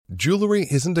Jewelry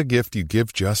isn't a gift you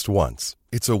give just once.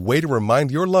 It's a way to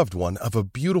remind your loved one of a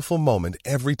beautiful moment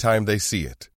every time they see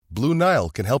it. Blue Nile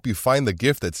can help you find the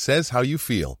gift that says how you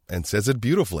feel and says it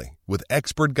beautifully, with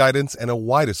expert guidance and a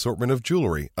wide assortment of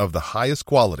jewelry of the highest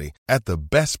quality at the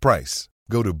best price.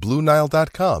 Go to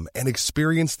BlueNile.com and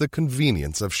experience the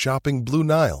convenience of shopping Blue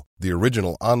Nile, the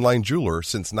original online jeweler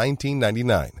since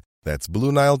 1999. That's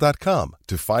BlueNile.com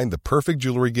to find the perfect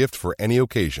jewelry gift for any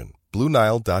occasion.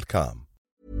 BlueNile.com.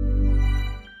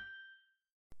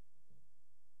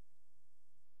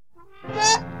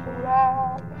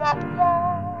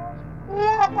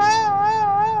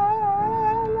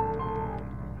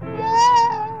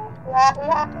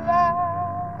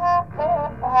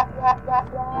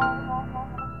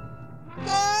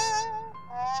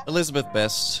 Elizabeth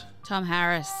Best, Tom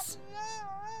Harris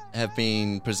have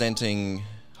been presenting,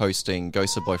 hosting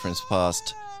Ghosts of Boyfriends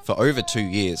Past for over 2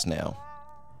 years now.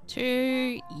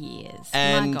 2 years.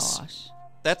 And my gosh.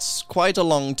 That's quite a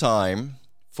long time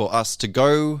for us to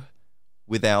go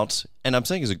without, and I'm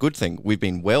saying it's a good thing. We've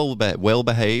been well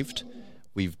behaved.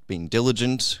 We've been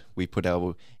diligent. We put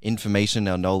our information,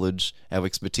 our knowledge, our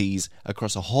expertise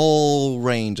across a whole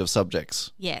range of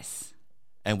subjects. Yes.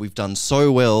 And we've done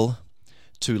so well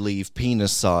to leave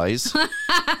penis size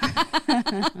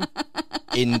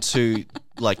into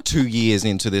like 2 years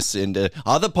into this. And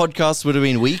other podcasts would have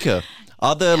been weaker.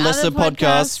 Other lesser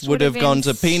podcasts would have gone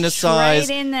to penis size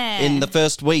in the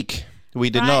first week. We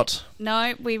did not.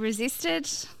 No, we resisted.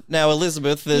 Now,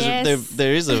 Elizabeth,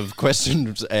 there is a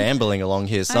question ambling along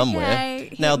here somewhere.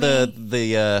 Okay, now,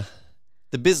 the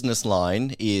business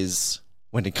line is,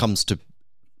 when it comes to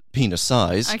penis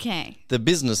size, okay, the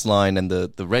business line and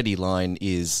the ready line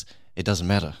is, it doesn't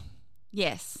matter.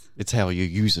 Yes. It's how you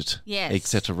use it, Yes.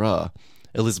 etc.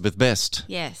 Elizabeth Best.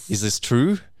 Yes. Is this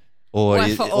true? Or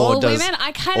women,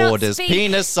 I cannot Or does speak.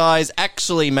 penis size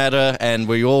actually matter and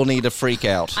we all need to freak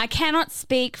out? I cannot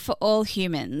speak for all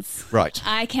humans. Right.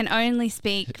 I can only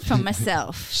speak for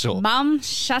myself. Sure. Mum,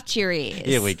 shut your ears.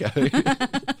 Here we go.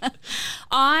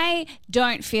 I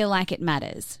don't feel like it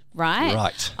matters, right?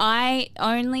 Right. I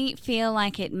only feel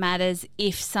like it matters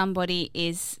if somebody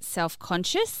is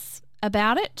self-conscious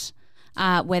about it.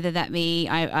 Whether that be,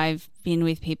 I've been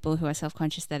with people who are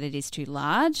self-conscious that it is too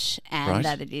large and Right.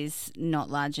 that it is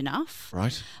not large enough.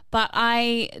 Right. But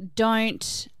the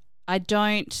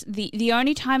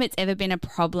only time it's ever been a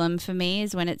problem for me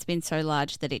is when it's been so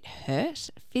large that it hurt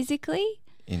physically.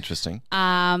 Interesting.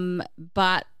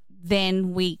 But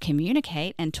then we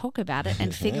communicate and talk about it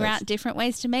and figure Yes. out different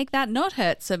ways to make that not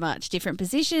hurt so much. Different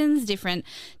positions, different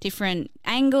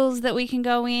angles that we can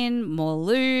go in, more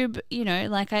lube,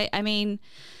 I mean,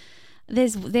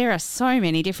 there are so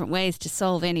many different ways to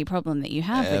solve any problem that you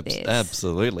have with this.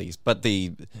 Absolutely. But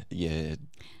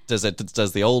does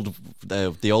the old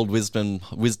wisdom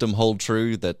hold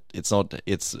true that it's not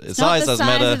It's size not the doesn't size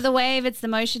matter? of the wave, it's the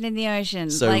motion in the ocean.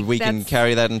 So we can that's-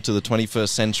 carry that into the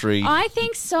 21st century. I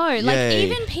think so. Yay. Like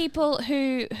even people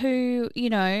who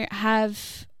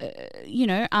have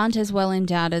aren't as well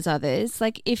endowed as others.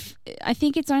 Like I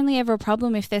think it's only ever a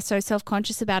problem if they're so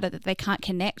self-conscious about it that they can't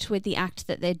connect with the act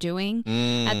that they're doing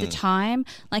at the time.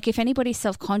 Like if anybody's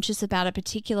self-conscious about a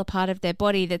particular part of their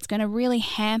body, that's going to really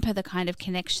hamper the kind of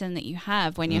connection that you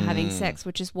have when you're having sex,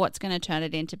 which is what's going to turn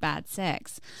it into bad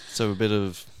sex. So a bit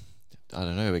of, I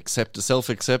don't know,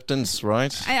 self-acceptance,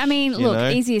 right? I mean, You look, know?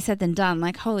 easier said than done.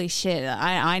 Like, holy shit,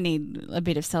 I need a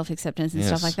bit of self-acceptance and Yes.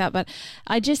 stuff like that. But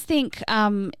I just think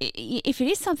if it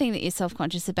is something that you're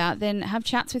self-conscious about, then have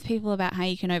chats with people about how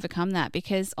you can overcome that.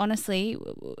 Because honestly,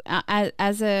 I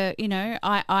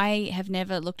have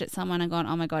never looked at someone and gone,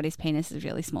 oh my God, his penis is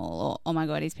really small, or oh my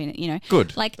God, his penis,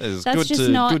 Good. Like, It's that's good just to,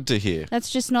 not, good to hear. that's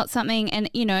just not something. And,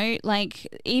 like,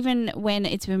 even when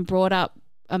it's been brought up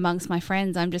amongst my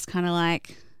friends, I'm just kind of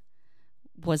like,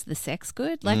 was the sex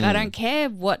good? Like, I don't care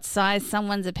what size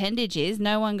someone's appendage is.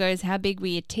 No one goes, how big were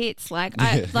your tits? I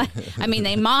mean,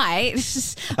 they might.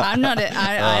 I'm not.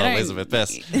 I don't. Elizabeth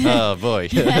Best. Oh boy.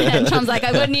 Tom's like,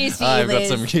 I've got news for you, I've got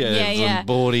Liz. some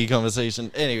bawdy conversation.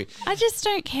 Anyway, I just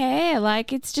don't care.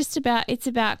 Like, it's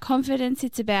about confidence.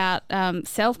 It's about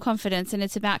self-confidence, and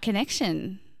it's about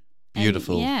connection.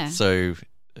 beautiful. Yeah. So.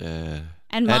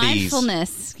 And At ease.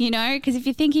 mindfulness, because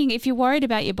if you're worried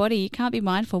about your body, you can't be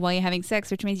mindful while you're having sex,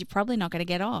 which means you're probably not going to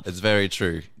get off. It's very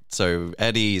true. So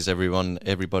at ease,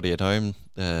 everybody at home.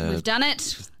 We've done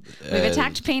it. We've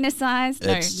attacked penis size.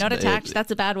 No, not attacked.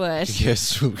 That's a bad word.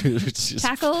 Yes. It's just,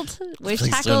 Tackled. We've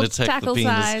please don't tackled attack tackle the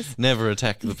penis. size. Never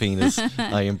attack the penis.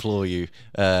 I implore you.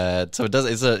 So it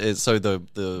does. So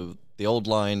the old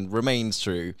line remains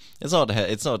true. It's not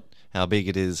how big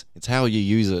it is. It's how you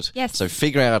use it. Yes. So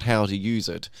figure out how to use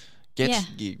it.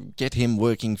 Get him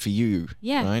working for you.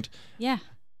 Yeah. Right? Yeah.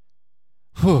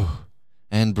 Whew.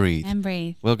 And breathe. And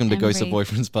breathe. Welcome to And Ghosts of breathe.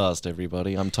 Boyfriends Past,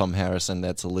 everybody. I'm Tom Harris, and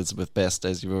that's Elizabeth Best,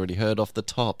 as you've already heard off the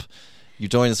top. You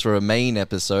join us for a main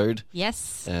episode.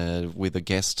 Yes. With a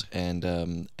guest,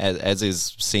 and as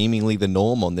is seemingly the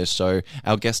norm on this show,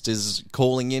 our guest is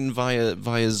calling in via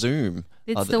Zoom.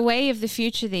 It's the way of the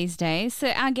future these days. So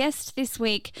our guest this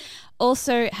week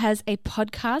also has a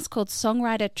podcast called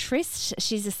Songwriter Trist.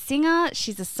 She's a singer.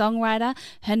 She's a songwriter.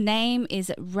 Her name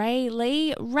is Ray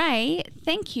Lee. Ray,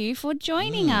 thank you for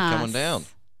joining us. Come on down.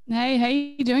 Hey, how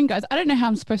you doing, guys? I don't know how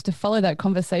I'm supposed to follow that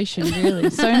conversation, really.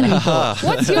 So many thoughts.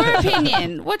 What's your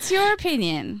opinion? What's your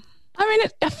opinion? I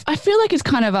mean, I feel like it's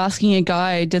kind of asking a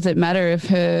guy, does it matter if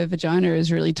her vagina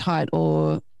is really tight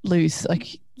or loose?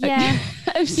 Like, Yeah.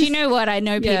 Do you know what? I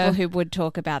know people Yeah. who would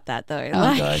talk about that, though. Oh,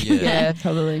 Like, God. Yeah. Yeah,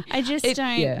 probably. I just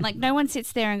don't, like, no one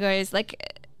sits there and goes,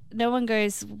 like, no one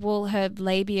goes, well, her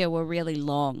labia were really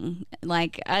long.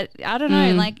 Like, I don't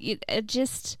know. Like, it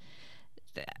just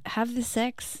have the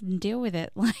sex and deal with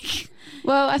it. Like,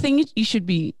 Well, I think you should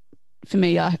be, for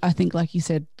me, I think, like you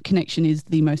said, connection is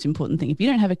the most important thing. If you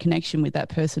don't have a connection with that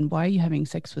person, why are you having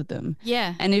sex with them?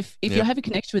 yeah. And if you have a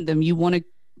connection with them, you want to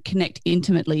connect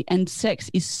intimately, and sex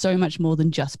is so much more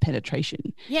than just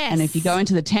penetration. Yes. And if you go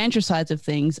into the tantra sides of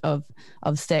things of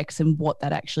sex and what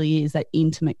that actually is, that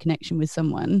intimate connection with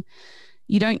someone,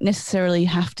 you don't necessarily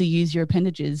have to use your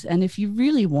appendages. And if you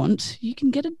really want, you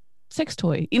can get a sex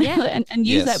toy, you know, and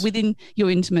use that within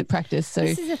your intimate practice. So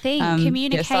this is the thing,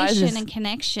 communication and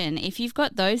connection. If you've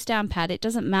got those down pat, it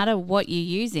doesn't matter what you're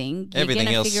using. You're going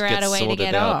to figure out a way to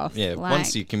get off. Yeah, Like,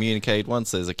 once you communicate,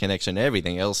 once there's a connection,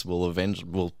 everything else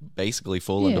will basically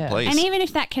fall into place. and even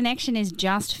if that connection is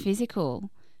just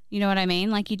physical, you know what I mean?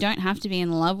 Like, you don't have to be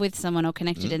in love with someone or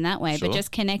connected in that way, but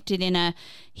just connected in a,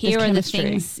 here There's are chemistry. the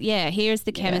things. Yeah, here's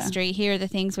the chemistry. Here are the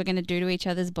things we're going to do to each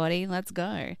other's body. Let's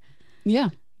go. yeah,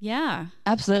 Yeah.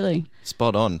 absolutely.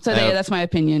 Spot on. So that's my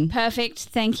opinion. Perfect.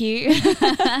 Thank you.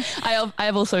 I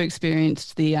have also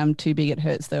experienced the too big it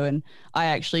hurts though, and I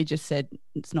actually just said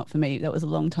it's not for me. That was a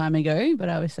long time ago, but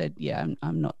I always said, yeah,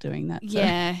 I'm not doing that. So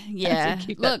Yeah.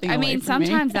 keep that Look, thing I away mean, from me.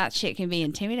 sometimes that shit can be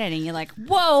intimidating. You're like,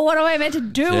 whoa, what am I meant to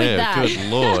do with that? Good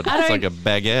Lord. It's like a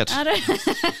baguette. I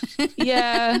don't.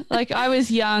 yeah, like I was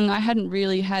young. I hadn't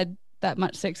really had that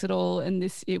much sex at all, and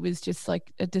it was just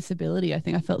like a disability. I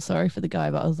think I felt sorry for the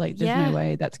guy, but I was like, there's no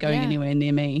way that's going anywhere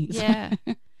near me. Yeah.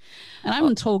 And I'm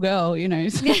a tall girl, you know.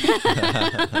 So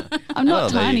I'm not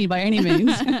tiny by any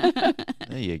means.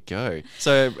 There you go.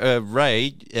 So,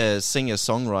 Ray,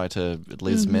 singer-songwriter,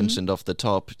 Liz mentioned off the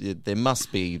top, there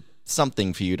must be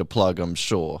something for you to plug, I'm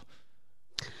sure.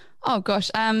 Oh, gosh.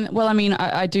 Well, I mean,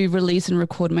 I do release and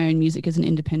record my own music as an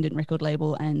independent record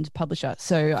label and publisher.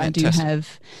 So I do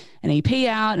have an EP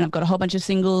out, and I've got a whole bunch of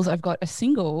singles. I've got a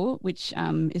single, which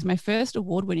is my first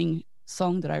award-winning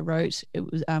song that I wrote.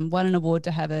 It was won an award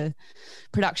to have a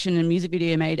production and music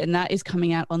video made, and that is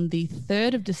coming out on the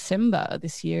 3rd of December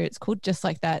this year. It's called Just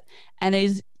Like That, and it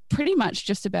is pretty much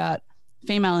just about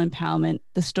female empowerment.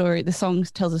 The song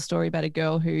tells a story about a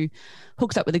girl who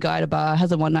hooks up with a guy at a bar,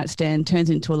 has a one-night stand, turns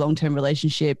into a long-term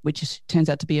relationship, which turns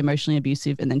out to be emotionally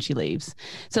abusive, and then she leaves.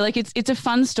 So like it's a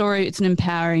fun story. It's an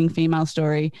empowering female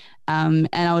story. And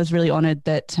I was really honored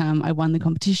that I won the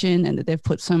competition and that they've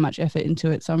put so much effort into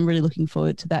it. So I'm really looking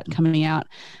forward to that coming out.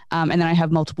 And then I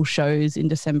have multiple shows in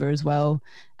December as well,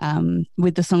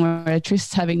 with the Songwriter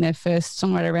Trysts having their first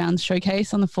Songwriter Rounds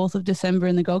showcase on the 4th of December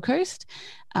in the Gold Coast.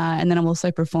 And then I'm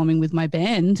also performing with my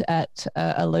band at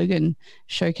a Logan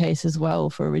showcase as well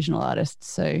for original artists.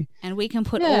 So, and we can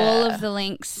put all of the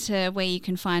links to where you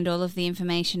can find all of the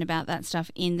information about that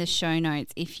stuff in the show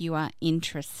notes if you are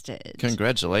interested.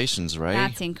 Congratulations, Ray.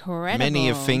 That's incredible. Many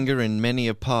a finger and many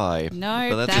a pie. No,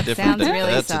 but that sounds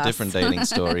really That's sus. a different dating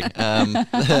story.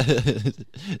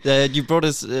 You brought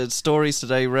us stories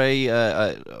today, Ray.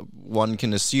 One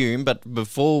can assume, but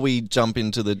before we jump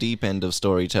into the deep end of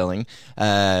storytelling,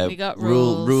 we got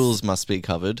rules. Rules must be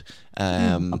covered.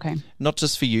 okay. Not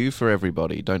just for you, for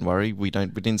everybody. Don't worry. We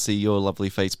didn't see your lovely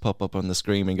face pop up on the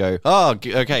screen and go, oh,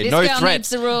 okay, This no girl threats. needs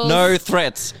the rules. No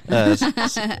threats.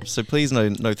 So please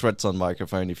no threats on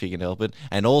microphone if you can help it.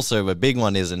 And also a big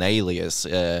one is an alias.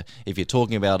 If you're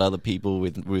talking about other people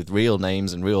with real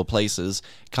names and real places,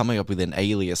 coming up with an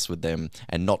alias with them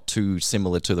and not too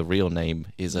similar to the real name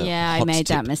is a Yeah, I hot made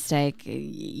tip. that mistake.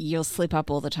 You'll slip up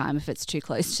all the time if it's too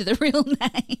close to the real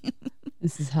name.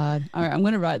 This is hard. All right, I'm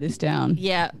going to write this down.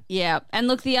 Yeah. And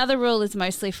look, the other rule is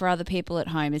mostly for other people at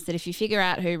home, is that if you figure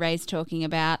out who Ray's talking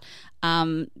about,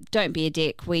 don't be a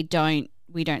dick. We don't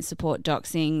we don't support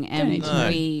doxing, and No.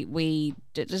 we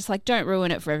just like don't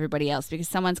ruin it for everybody else, because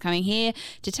someone's coming here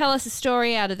to tell us a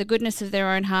story out of the goodness of their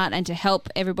own heart and to help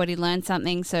everybody learn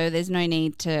something. So there's no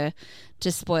need to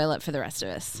spoil it for the rest of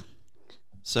us.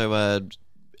 So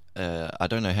I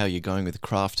don't know how you're going with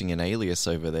crafting an alias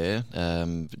over there.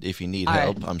 If you need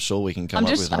help, I'm sure we can come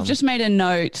up with one. I've just made a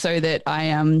note so that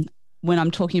I when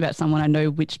I'm talking about someone, I know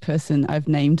which person I've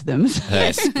named them.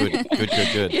 Yes, good.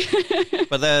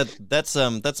 But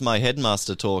that's my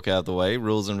headmaster talk out of the way.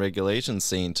 Rules and regulations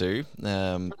scene 2.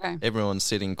 Okay. Everyone's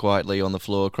sitting quietly on the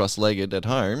floor, cross-legged at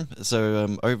home.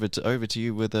 So over to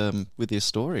you with your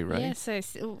story, Ray. Yeah. So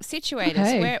situate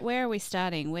us. Where are we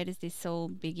starting? Where does this all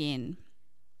begin?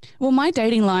 Well, my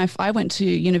dating life, I went to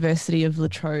University of La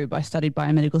Trobe. I studied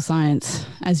biomedical science,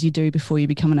 as you do before you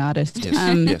become an artist.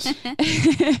 Yes.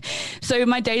 So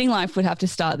my dating life would have to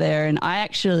start there. And I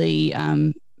actually,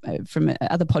 from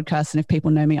other podcasts, and if people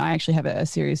know me, I actually have a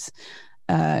serious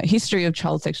history of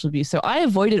child sexual abuse. So I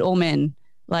avoided all men,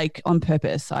 like on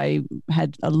purpose. I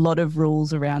had a lot of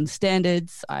rules around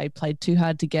standards. I played too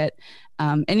hard to get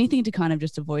anything to kind of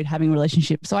just avoid having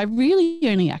relationships. So I really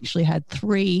only actually had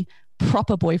 3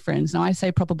 proper boyfriends. Now I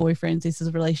say proper boyfriends, this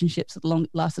is relationships that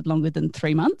lasted longer than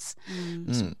 3 months.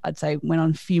 So I'd say went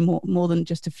on a few more than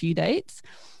just a few dates.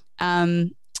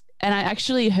 And I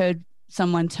actually heard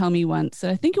someone tell me once,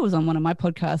 I think it was on one of my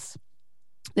podcasts,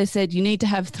 they said you need to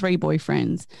have 3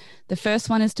 boyfriends. The first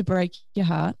one is to break your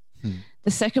heart. The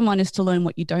second one is to learn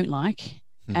what you don't like.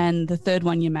 And the third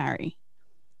one you marry.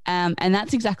 And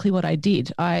that's exactly what I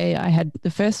did. I had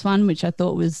the first one, which I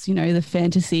thought was, the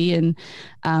fantasy, and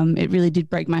it really did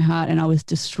break my heart, and I was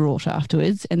distraught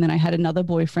afterwards. And then I had another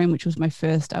boyfriend, which was my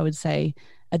first, I would say,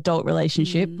 adult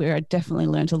relationship, where I definitely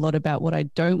learned a lot about what I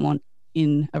don't want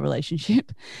in a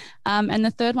relationship. And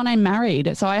the third one I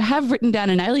married. So I have written down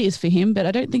an alias for him, but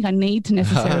I don't think I need to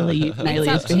necessarily use an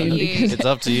alias for him, because It's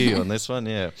up to you on this one,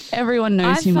 yeah. everyone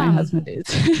knows who my husband is.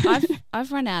 I've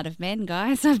run out of men,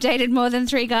 guys. I've dated more than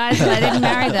 3 guys, and I didn't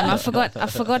marry them. I forgot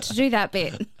to do that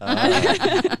bit.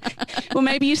 Well,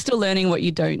 maybe you're still learning what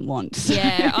you don't want.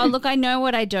 Yeah. Oh, look, I know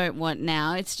what I don't want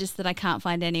now. It's just that I can't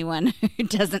find anyone who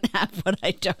doesn't have what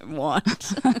I don't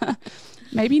want.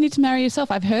 Maybe you need to marry yourself.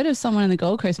 I've heard of someone in the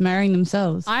Gold Coast marrying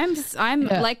themselves.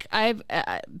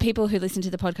 People who listen to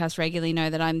the podcast regularly know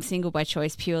that I'm single by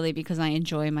choice purely because I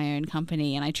enjoy my own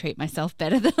company and I treat myself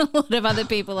better than a lot of other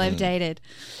people I've dated.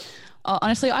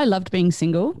 Honestly, I loved being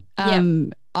single. I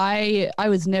never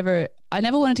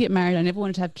wanted to get married. I never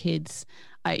wanted to have kids.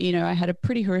 I had a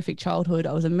pretty horrific childhood.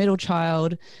 I was a middle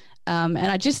child. And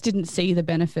I just didn't see the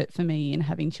benefit for me in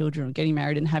having children or getting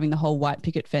married and having the whole white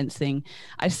picket fence thing.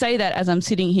 I say that as I'm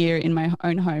sitting here in my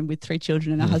own home with 3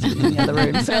 children and a husband in the other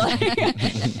room. So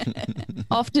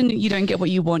often you don't get what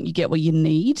you want, you get what you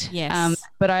need. Yes.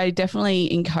 But I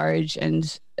definitely encourage,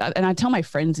 and I tell my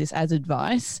friends this as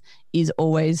advice, is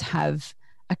always have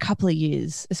a couple of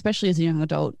years, especially as a young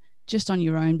adult, just on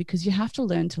your own, because you have to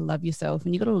learn to love yourself,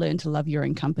 and you've got to learn to love your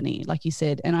own company, like you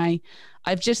said. And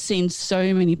I've just seen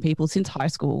so many people since high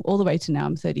school all the way to now,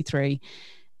 I'm 33,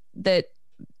 that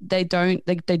they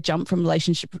jump from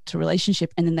relationship to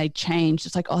relationship, and then they change.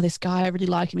 It's like, oh, this guy, I really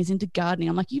like him, he's into gardening.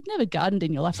 I'm like, you've never gardened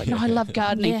in your life. Like, no, I love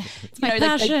gardening. Yeah, it's my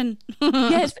passion.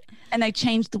 Yes. And they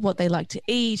change what they like to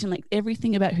eat, and like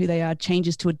everything about who they are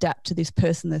changes to adapt to this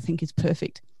person they think is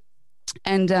perfect.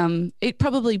 And it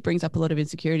probably brings up a lot of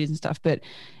insecurities and stuff, but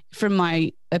from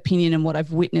my opinion and what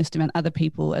I've witnessed about other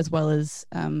people, as well as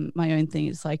my own thing,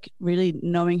 is like really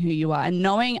knowing who you are and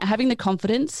having the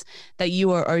confidence that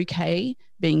you are okay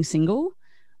being single.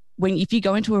 If you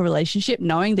go into a relationship,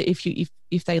 knowing that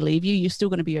if they leave you, you're still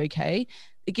going to be okay.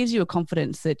 It gives you a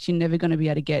confidence that you're never going to be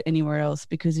able to get anywhere else,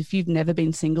 because if you've never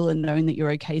been single and knowing that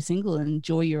you're okay single and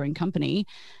enjoy your own company,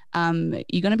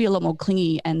 you're going to be a lot more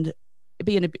clingy and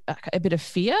be in a bit of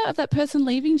fear of that person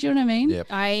leaving. Do you know what I mean? Yep.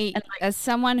 As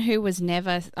someone who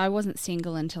I wasn't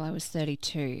single until I was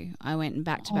 32. I went in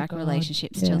back-to-back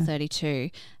relationships till 32,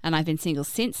 and I've been single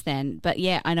since then. But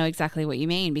yeah, I know exactly what you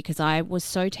mean, because I was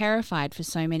so terrified for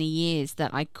so many years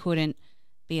that I couldn't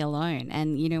be alone.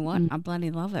 And you know what? I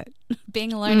bloody love it.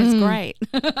 Being alone is great.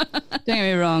 Don't get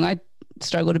me wrong. I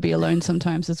struggle to be alone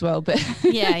sometimes as well, but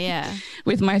yeah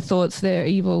with my thoughts, they're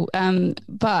evil,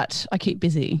 but I keep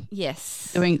busy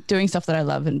doing stuff that I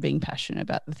love and being passionate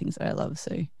about the things that I love.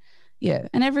 So Yeah,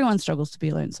 and everyone struggles to be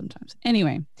alone sometimes.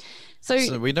 Anyway,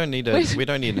 so we don't need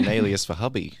an alias for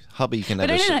hubby. Hubby can have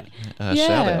a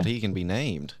shout out. He can be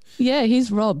named. Yeah,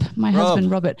 he's Rob, my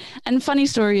husband, Robert. And funny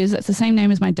story is that's the same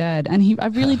name as my dad. And I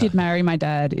really did marry my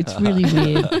dad. It's really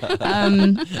weird.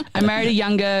 I married a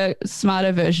younger,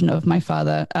 smarter version of my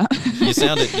father. You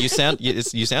sound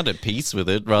at peace with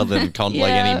it rather than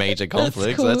like any major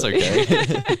conflicts. Cool. That's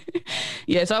okay.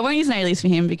 Yeah, so I won't use an alias for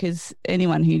him because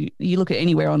anyone who you look at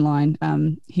anywhere online,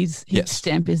 his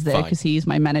stamp is there because he is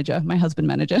my manager, my husband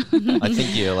manager. I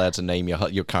think you're allowed to name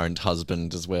your current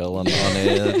husband as well on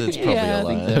air.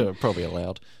 It's probably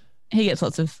allowed. He gets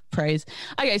lots of praise.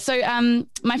 Okay, so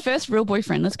my first real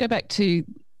boyfriend, let's go back to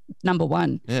number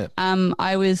one. Yeah.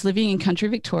 I was living in country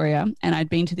Victoria and I'd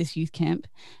been to this youth camp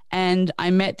and I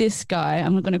met this guy,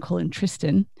 I'm going to call him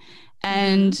Tristan.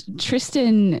 And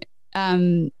Tristan,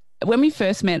 when we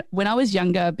first met, when I was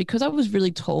younger, because I was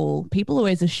really tall, people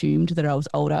always assumed that I was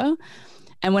older.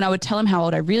 And when I would tell them how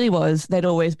old I really was, they'd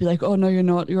always be like, oh, no, you're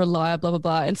not. You're a liar, blah, blah,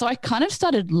 blah. And so I kind of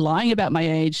started lying about my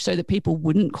age so that people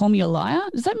wouldn't call me a liar.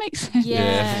 Does that make sense?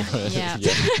 Yeah.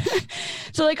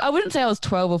 So like I wouldn't say I was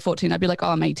 12 or 14. I'd be like, oh,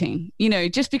 I'm 18,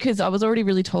 just because I was already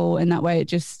really tall. And that way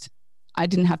I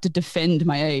didn't have to defend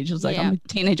my age. I was like, I'm a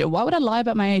teenager. Why would I lie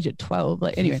about my age at 12?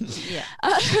 Like, anyway.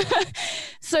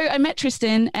 So I met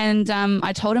Tristan and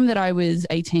I told him that I was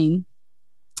 18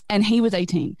 and he was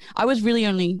 18. I was really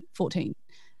only 14.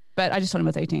 But I just told him I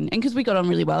was 18. And because we got on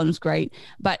really well and it was great.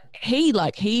 But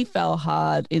he fell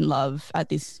hard in love at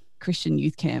this Christian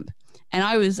youth camp. And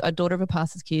I was a daughter of a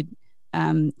pastor's kid,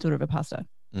 daughter of a pastor.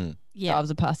 Mm. Yeah. So I was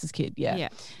a pastor's kid, yeah.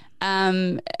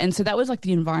 And so that was like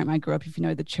the environment I grew up, if you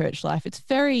know the church life. It's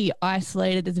very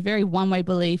isolated. There's a very one-way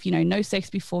belief, no sex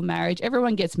before marriage.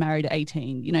 Everyone gets married at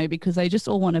 18, because they just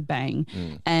all want to bang.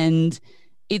 Mm. And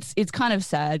it's kind of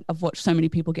sad. I've watched so many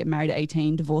people get married at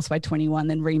 18, divorced by 21,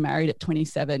 then remarried at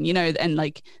 27, and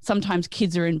like sometimes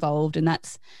kids are involved and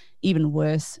that's even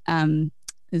worse.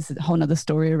 There's a whole nother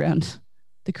story around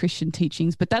the Christian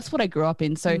teachings, but that's what I grew up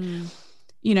in. So,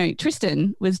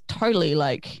 Tristan was totally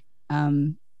like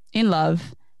in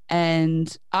love.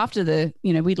 And after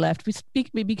we'd left,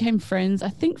 we became friends. I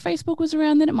think Facebook was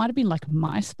around then. It might've been like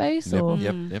MySpace or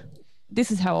Yep. This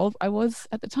is how old I was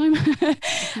at the time.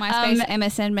 MySpace,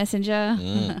 MSN Messenger.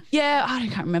 Yeah, I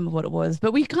can't remember what it was,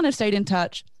 but we kind of stayed in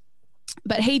touch.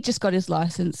 But he just got his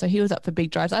license, so he was up for big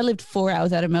drives. I lived 4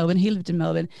 hours out of Melbourne. He lived in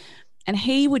Melbourne. And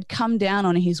he would come down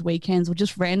on his weekends or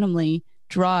just randomly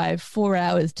drive 4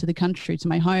 hours to the country, to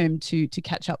my home, to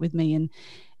catch up with me. And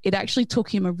it actually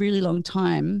took him a really long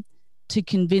time to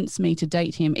convince me to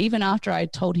date him, even after I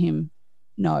told him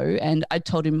no, and I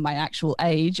told him my actual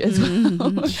age as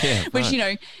well, which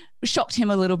shocked him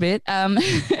a little bit.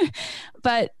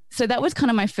 But so that was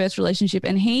kind of my first relationship,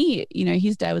 and he,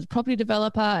 his dad was a property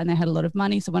developer, and they had a lot of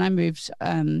money. So when I moved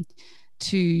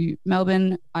to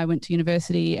Melbourne, I went to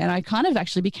university, and I kind of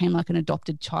actually became like an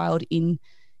adopted child in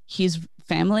his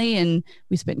family, and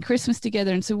we spent Christmas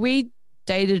together, and so we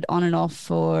dated on and off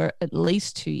for at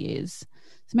least 2 years.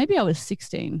 So maybe I was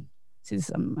 16.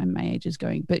 My age is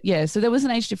going, but yeah, so there was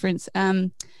an age difference.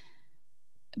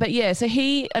 But yeah, so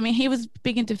he was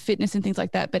big into fitness and things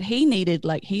like that, but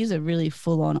he's a really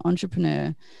full-on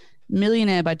entrepreneur,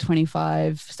 millionaire by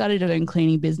 25, started his own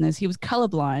cleaning business. He was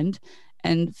colorblind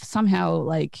and somehow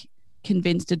like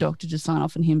convinced a doctor to sign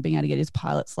off on him being able to get his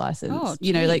pilot's license. Oh,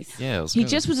 he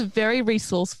just was a very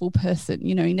resourceful person.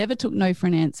 He never took no for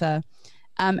an answer.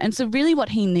 And so really what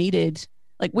he needed,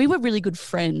 like we were really good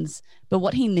friends, but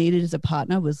what he needed as a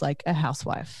partner was like a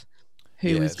housewife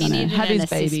who was going to have his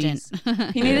babies.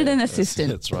 He needed an assistant.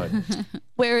 That's right.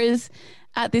 Whereas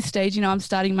at this stage, I'm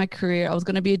starting my career. I was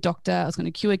going to be a doctor. I was going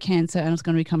to cure cancer, and I was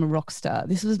going to become a rock star.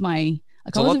 This was my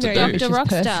It's a lot to do. Dr.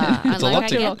 Rockstar. It's a lot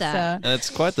to get that. And it's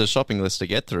quite the shopping list to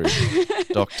get through.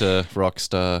 Doctor,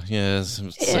 Rockstar,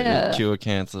 cure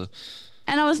cancer.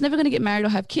 And I was never going to get married or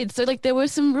have kids. So like there were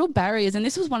some real barriers. And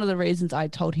this was one of the reasons I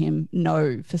told him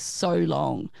no for so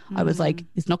long. I was like,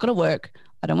 it's not going to work.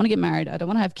 I don't want to get married. I don't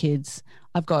want to have kids.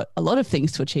 I've got a lot of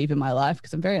things to achieve in my life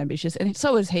because I'm very ambitious. And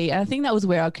so was he. And I think that was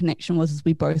where our connection was, is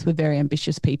we both were very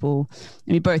ambitious people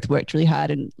and we both worked really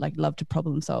hard and like loved to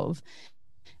problem solve.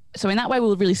 So in that way, we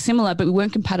were really similar, but we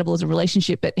weren't compatible as a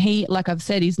relationship. But he, like I've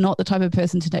said, he's not the type of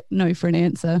person to take no for an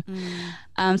answer.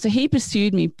 So he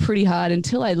pursued me pretty hard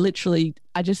until I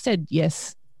just said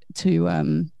yes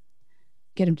to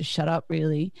get him to shut up,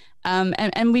 really.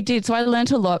 And we did. So I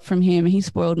learned a lot from him. He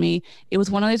spoiled me. It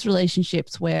was one of those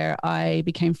relationships where I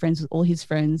became friends with all his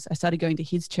friends. I started going to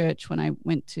his church when I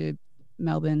went to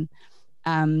Melbourne,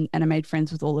 and I made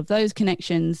friends with all of those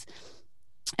connections.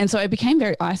 And so I became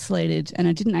very isolated, and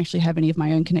I didn't actually have any of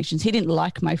my own connections. He didn't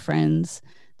like my friends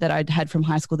that I'd had from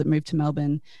high school that moved to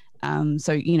Melbourne.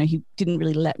 So, he didn't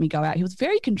really let me go out. He was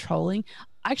very controlling.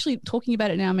 Actually, talking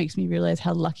about it now makes me realize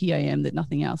how lucky I am that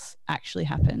nothing else actually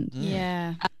happened.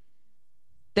 Yeah.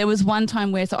 There was one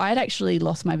time where, so I had actually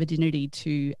lost my virginity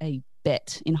to a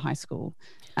bet in high school.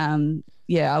 I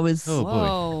was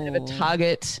kind of a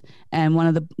target, and one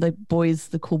of the boys,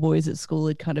 the cool boys at school,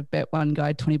 had kind of bet one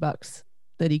guy $20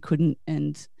 that he couldn't.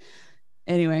 And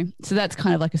anyway, so that's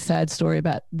kind of like a sad story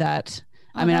about that.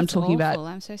 I'm talking about.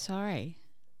 I'm so sorry.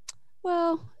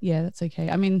 Well, yeah, that's okay.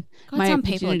 I mean, God, my some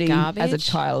people are virginity garbage. as a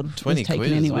child was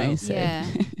taken anyway. Well. So.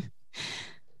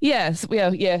 Yeah.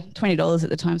 $20 at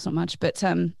the time is not much, but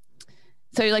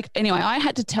anyway, I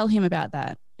had to tell him about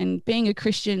that. And being a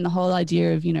Christian, the whole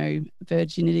idea of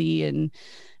virginity, and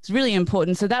it's really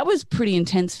important. So that was pretty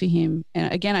intense for him.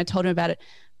 And again, I told him about it.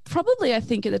 Probably, I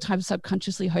think at the time,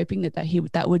 subconsciously hoping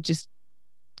that would just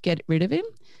get rid of him.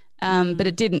 But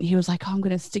it didn't. He was like, "Oh, I'm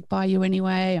going to stick by you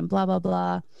anyway," and blah blah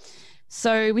blah.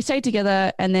 So we stayed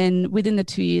together, and then within the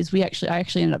 2 years, I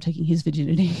actually ended up taking his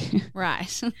virginity.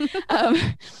 Right.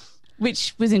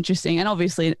 Which was interesting, and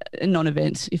obviously a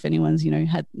non-event. If anyone's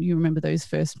you remember those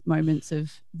first moments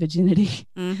of virginity.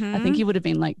 Mm-hmm. I think he would have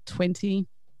been like 20,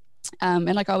 and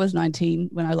I was 19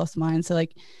 when I lost mine. So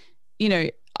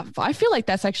I feel like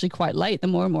that's actually quite late. The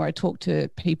more and more I talk to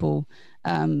people,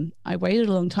 I waited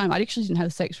a long time. I actually didn't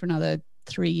have sex for another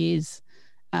 3 years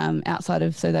outside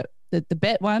of that the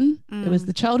bet one. There was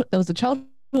the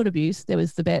childhood abuse. There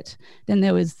was the bet. Then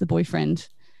there was the boyfriend,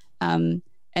 and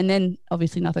then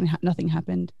obviously nothing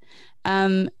happened.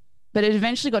 But it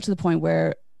eventually got to the point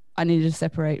where I needed to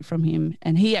separate from him,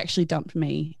 and he actually dumped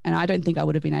me. And I don't think I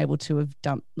would have been able to have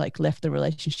left the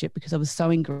relationship, because I was so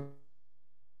ingrained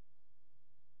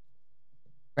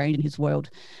in his world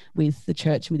with the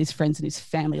church and with his friends and his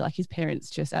family. Like, his parents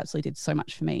just absolutely did so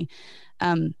much for me,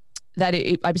 that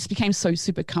I just became so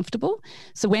super comfortable.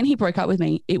 So when he broke up with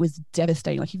me, it was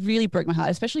devastating. Like, he really broke my heart,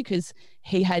 especially because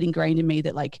he had ingrained in me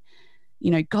that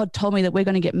God told me that we're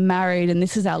going to get married and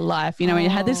this is our life, and it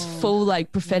had this full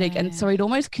prophetic. Yeah. And so it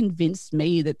almost convinced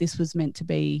me that this was meant to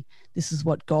be, this is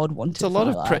what God wanted. It's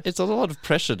a lot of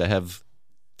pressure to have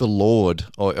the Lord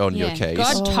on your case.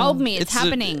 God told me it's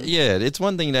happening. It's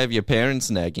one thing to have your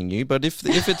parents nagging you, but if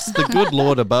it's the good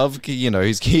Lord above,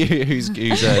 who's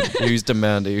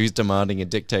demanding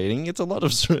and dictating, it's a lot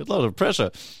of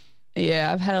pressure.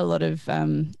 Yeah, I've had a lot of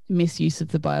misuse of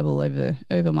the Bible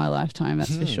over my lifetime.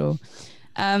 That's for sure.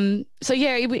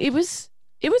 It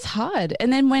was hard.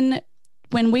 And then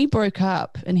when we broke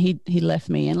up and he left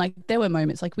me, and there were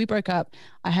moments, we broke up,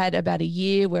 I had about a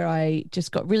year where I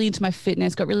just got really into my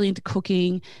fitness, got really into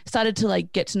cooking, started to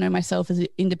get to know myself as an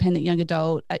independent young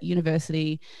adult at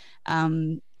university.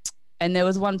 And there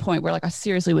was one point where I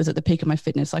seriously was at the peak of my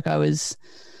fitness. I was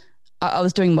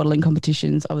doing modeling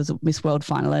competitions. I was a Miss World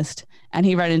finalist, and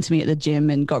he ran into me at the gym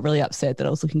and got really upset that I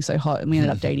was looking so hot, and we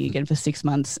ended up dating again for 6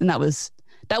 months. And that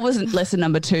wasn't lesson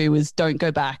number 2, was don't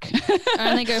go back.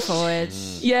 Only go forward.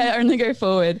 Yeah, only go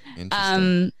forward.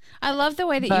 I love the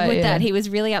way that you put that. He was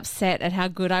really upset at how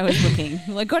good I was looking.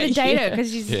 I got to date her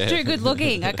because she's too good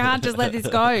looking. I can't just let this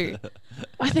go.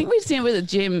 I think we'd seen him at the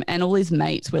gym, and all his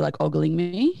mates were ogling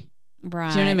me.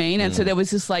 Right. Do you know what I mean? And so there was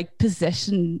this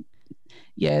possession.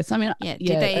 Yes, I mean,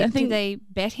 Did they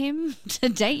bet him to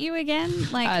date you again?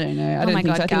 I don't know. I don't think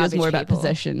so. I think it was more about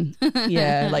possession.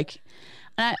 Yeah,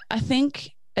 and I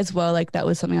think as well, that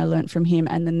was something I learned from him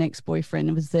and the next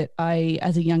boyfriend, was that I,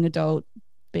 as a young adult,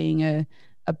 being a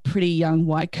pretty young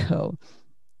white girl,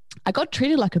 I got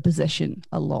treated like a possession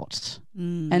a lot.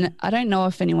 And I don't know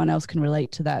if anyone else can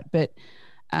relate to that, but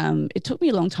it took me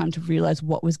a long time to realize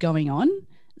what was going on.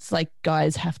 It's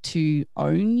guys have to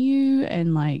own you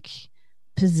and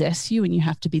possess you, and you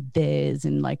have to be theirs,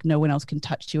 and no one else can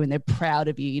touch you, and they're proud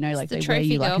of you, they wear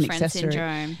you like an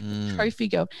accessory. Trophy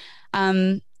girl.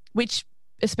 Which,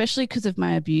 especially because of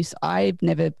my abuse, I've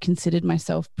never considered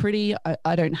myself pretty.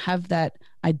 I don't have that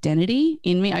identity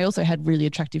in me. I also had really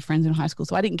attractive friends in high school,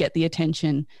 so I didn't get the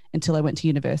attention until I went to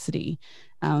university,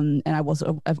 and I was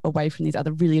away from these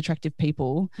other really attractive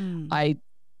people. I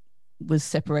was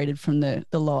separated from the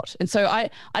lot, and so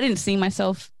I didn't see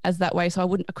myself as that way. So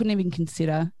I couldn't even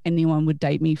consider anyone would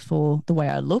date me for the way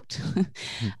I looked.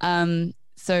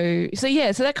 So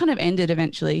that kind of ended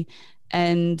eventually,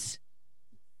 and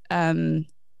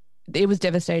it was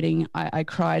devastating. I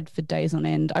cried for days on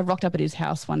end. I rocked up at his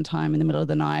house one time in the middle of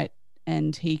the night,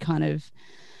 and he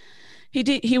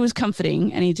was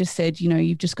comforting, and he just said,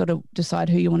 you've just got to decide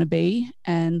who you want to be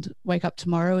and wake up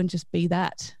tomorrow and just be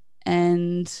that.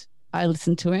 And I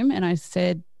listened to him and I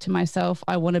said to myself,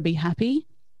 I want to be happy.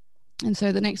 And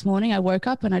so the next morning I woke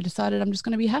up and I decided I'm just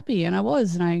going to be happy. And I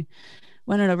was. And I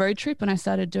went on a road trip and I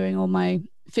started doing all my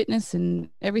fitness and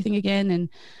everything again.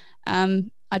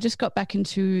 And I just got back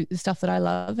into the stuff that I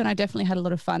love. And I definitely had a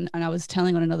lot of fun. And I was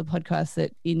telling on another podcast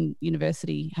that in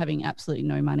university, having absolutely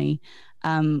no money,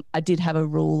 I did have a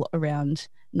rule around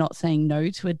not saying no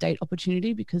to a date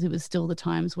opportunity because it was still the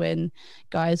times when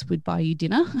guys would buy you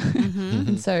dinner.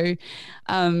 And so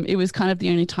it was kind of the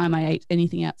only time I ate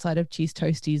anything outside of cheese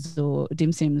toasties or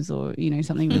dim sims or, you know,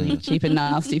 something really cheap and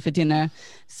nasty for dinner.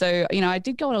 So, you know, I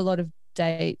did go on a lot of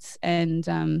dates and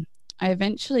I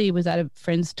eventually was at a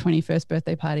friend's 21st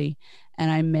birthday party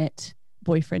and I met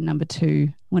boyfriend number 2.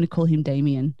 I want to call him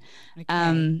Damien. Okay.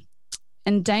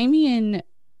 And Damien,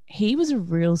 he was a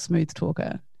real smooth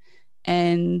talker.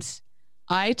 And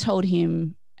I told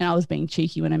him, and I was being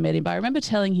cheeky when I met him, but I remember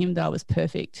telling him that I was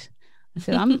perfect. I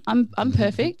said, I'm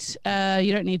perfect.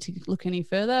 You don't need to look any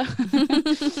further.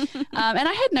 And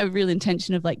I had no real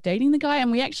intention of like dating the guy.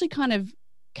 And we actually kind of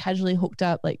casually hooked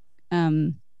up like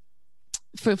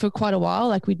for quite a while.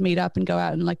 Like we'd meet up and go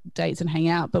out and like dates and hang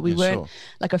out, but we weren't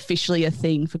like officially a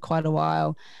thing for quite a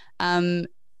while. And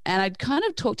I'd kind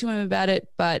of talked to him about it,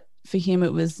 but for him,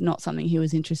 it was not something he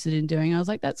was interested in doing. I was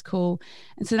like, that's cool.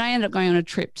 And so then I ended up going on a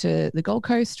trip to the Gold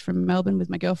Coast from Melbourne with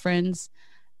my girlfriends,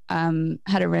 had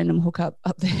a random hookup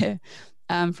up there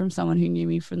from someone who knew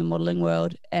me from the modeling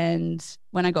world. And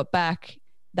when I got back,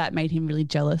 that made him really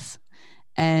jealous.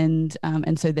 And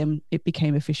so then it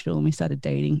became official and we started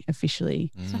dating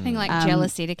officially. Something like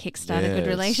jealousy to kickstart a good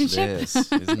relationship.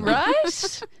 Yes,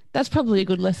 right? That's probably a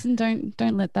good lesson. Don't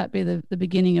let that be the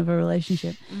beginning of a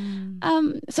relationship.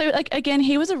 So like, again,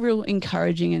 he was a real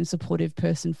encouraging and supportive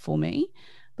person for me.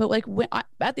 But like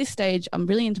at this stage, I'm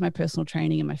really into my personal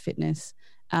training and my fitness.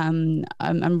 I'm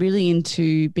really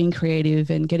into being creative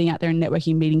and getting out there and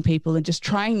networking, meeting people and just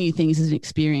trying new things as an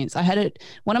experience.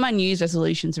 One of my New Year's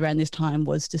resolutions around this time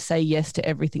was to say yes to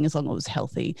everything as long as it was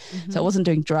healthy. So I wasn't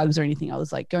doing drugs or anything. I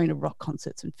was like going to rock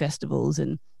concerts and festivals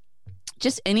and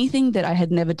just anything that I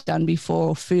had never done before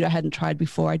or food I hadn't tried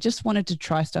before. I just wanted to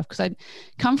try stuff because I'd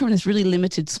come from this really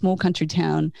limited small country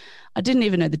town. I didn't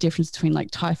even know the difference between like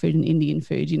Thai food and Indian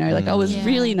food, you know, like I was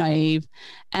really naive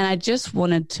and I just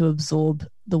wanted to absorb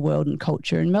the world and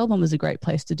culture, and Melbourne was a great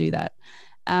place to do that.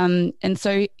 And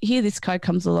so here this guy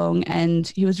comes along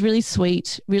and he was really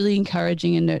sweet, really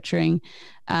encouraging and nurturing.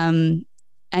 And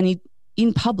he,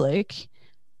 in public,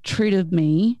 treated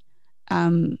me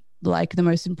like the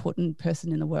most important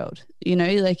person in the world. You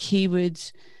know, like he would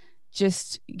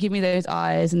just give me those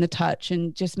eyes and the touch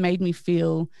and just made me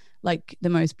feel like the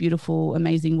most beautiful,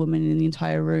 amazing woman in the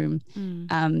entire room.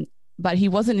 But he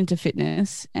wasn't into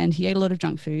fitness and he ate a lot of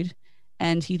junk food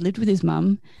and he lived with his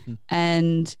mum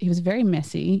and he was very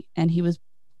messy and he was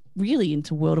really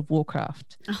into World of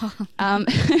Warcraft.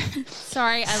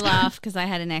 Sorry, I laugh because I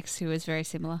had an ex who was very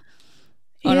similar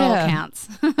on all accounts.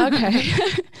 Okay.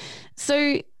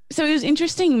 So it was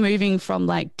interesting moving from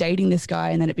like dating this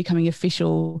guy and then it becoming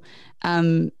official.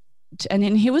 And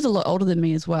then he was a lot older than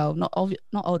me as well. Not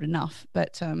old enough,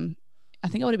 but I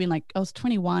think I would have been like, I was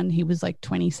 21. He was like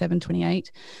 27,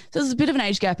 28. So there's a bit of an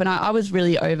age gap. And I was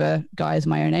really over guys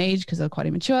my own age because I was quite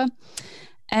immature.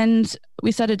 And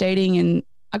we started dating and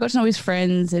I got to know his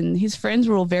friends and his friends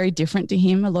were all very different to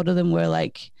him. A lot of them were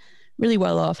like really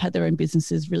well off, had their own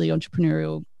businesses, really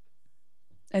entrepreneurial.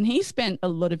 And he spent a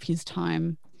lot of his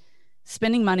time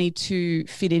spending money to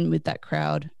fit in with that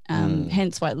crowd.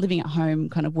 Hence why living at home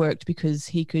kind of worked because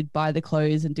he could buy the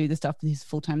clothes and do the stuff with his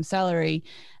full-time salary.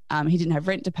 He didn't have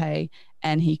rent to pay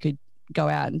and he could go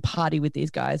out and party with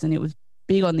these guys. And it was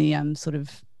big on the sort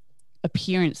of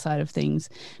appearance side of things.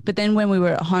 But then when we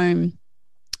were at home,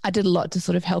 I did a lot to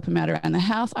sort of help him out around the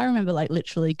house. I remember like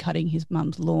literally cutting his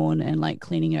mum's lawn and like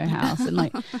cleaning her house. And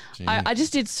like, I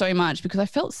just did so much because I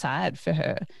felt sad for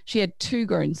her. She had 2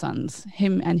 grown sons,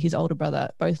 him and his older brother,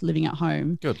 both living at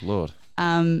home. Good Lord.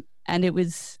 And it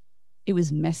was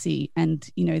messy. And,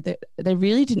 you know, they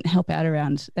really didn't help out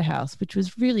around the house, which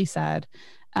was really sad.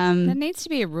 There needs to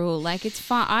be a rule. Like it's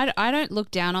fine. I don't look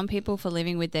down on people for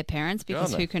living with their parents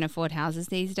because who can afford houses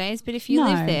these days? But if you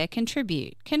live there,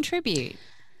 contribute.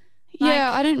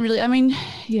 Yeah, I don't really. I mean,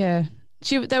 yeah,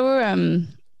 they were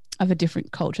of a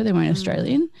different culture. They weren't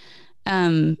Australian,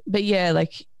 but yeah,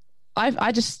 like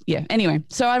I just Anyway,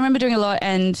 so I remember doing a lot,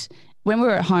 and when we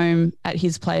were at home at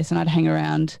his place, and I'd hang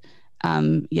around,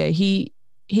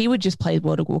 he would just play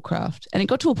World of Warcraft, and it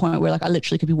got to a point where like I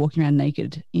literally could be walking around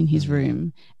naked in his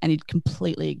room, and he'd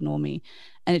completely ignore me.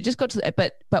 And it just got to,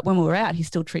 but when we were out, he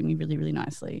still treated me really, really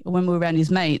nicely. Or when we were around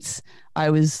his mates, I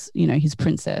was, his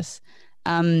princess.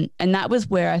 And that was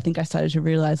where I think I started to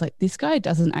realize, like, this guy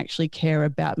doesn't actually care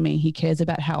about me. He cares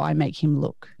about how I make him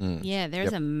look. Yeah,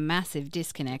 there's a massive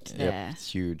disconnect there. Yep,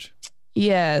 it's huge.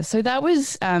 Yeah, so that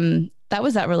was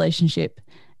that relationship.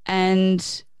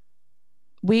 And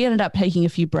we ended up taking a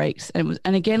few breaks, and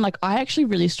again, like, I actually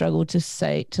really struggled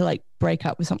to break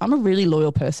up with someone. I'm a really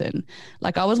loyal person.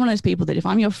 Like, I was one of those people that if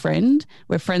I'm your friend,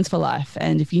 we're friends for life,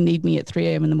 and if you need me at 3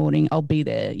 a.m. in the morning, I'll be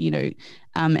there.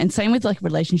 And same with like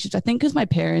relationships. I think because my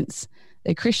parents,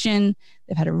 they're Christian,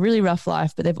 they've had a really rough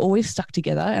life, but they've always stuck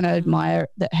together, and I admire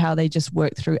how they just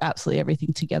work through absolutely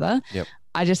everything together. Yep.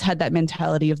 I just had that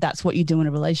mentality of that's what you do in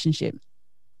a relationship.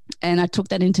 And I took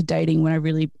that into dating when I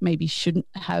really maybe shouldn't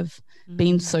have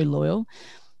been so loyal.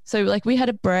 So like we had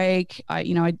a break. I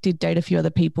did date a few other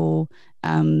people.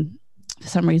 For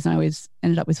some reason I always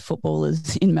ended up with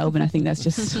footballers in Melbourne. I think that's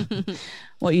just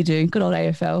what you do. Good old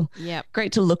AFL. Yeah.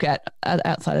 Great to look at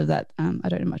outside of that. I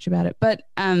don't know much about it, but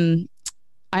I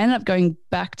ended up going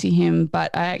back to him,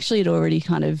 but I actually had already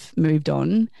kind of moved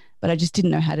on, but I just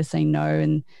didn't know how to say no.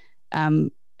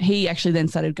 And he actually then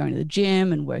started going to the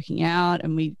gym and working out,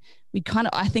 and we kind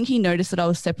of, I think he noticed that I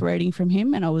was separating from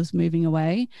him and I was moving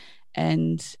away.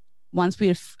 And once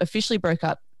we officially broke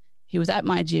up, he was at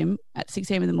my gym at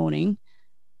 6 a.m. in the morning,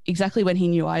 exactly when he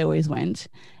knew I always went.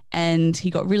 And he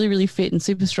got really, really fit and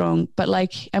super strong. But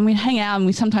and we'd hang out and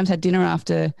we sometimes had dinner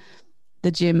after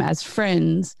the gym as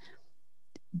friends.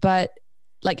 But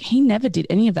he never did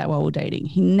any of that while we were dating.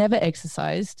 He never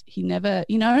exercised. He never,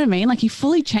 you know what I mean? Like, he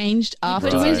fully changed after.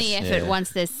 He puts in the effort once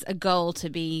there's a goal to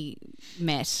be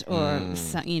met, or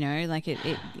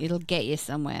it'll get you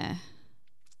somewhere.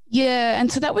 Yeah,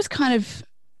 and so that was kind of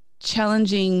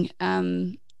challenging.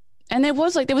 And there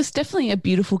was definitely a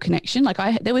beautiful connection.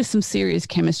 There was some serious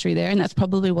chemistry there, and that's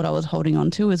probably what I was holding on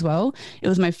to as well. It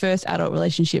was my first adult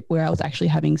relationship where I was actually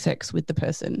having sex with the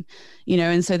person,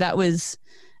 and so that was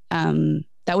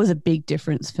a big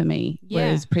difference for me. Yeah.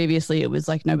 Whereas previously it was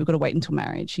like, no, we've got to wait until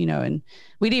marriage, and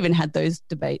we'd even had those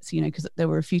debates, because there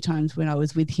were a few times when I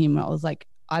was with him, I was like,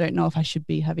 I don't know if I should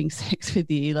be having sex with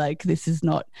you. Like, this is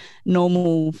not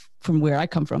normal from where I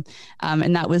come from.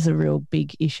 And that was a real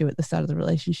big issue at the start of the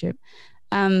relationship.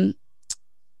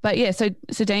 But yeah, so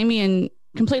Damien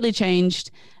completely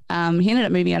changed. He ended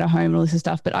up moving out of home and all this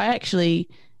stuff. But I actually,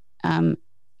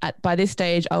 by this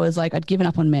stage, I was like, I'd given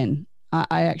up on men.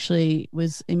 I actually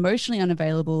was emotionally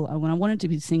unavailable when I wanted to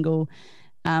be single.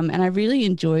 And I really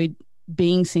enjoyed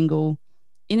being single,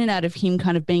 in and out of him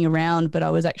kind of being around, but I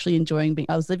was actually enjoying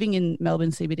I was living in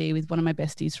Melbourne CBD with one of my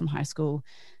besties from high school.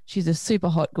 She's a super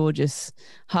hot, gorgeous,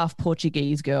 half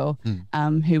Portuguese girl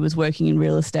who was working in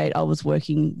real estate. I was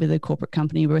working with a corporate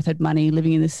company. We both had money,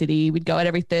 living in the city. We'd go out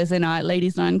every Thursday night,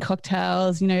 ladies' night, and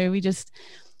cocktails.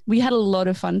 We had a lot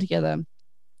of fun together.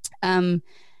 And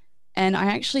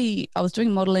I was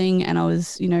doing modeling, and I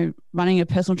was, running a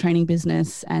personal training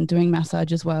business and doing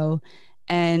massage as well.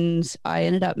 And I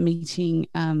ended up meeting,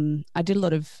 I did a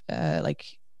lot of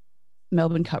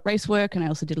Melbourne Cup race work, and I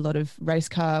also did a lot of race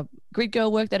car grid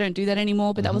girl work. They don't do that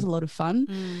anymore, but that was a lot of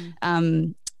fun.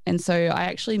 And so I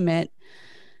actually met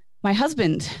my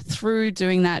husband through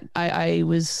doing that.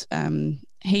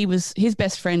 His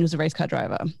best friend was a race car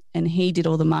driver, and he did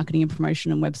all the marketing and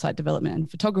promotion and website development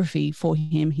and photography for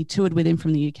him. He toured with him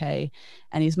from the UK,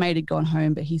 and his mate had gone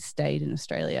home, but he stayed in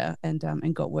Australia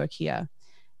and got work here.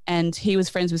 And he was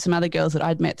friends with some other girls that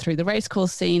I'd met through the race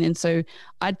course scene. And so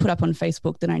I'd put up on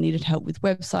Facebook that I needed help with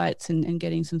websites and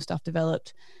getting some stuff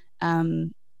developed.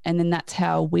 And then that's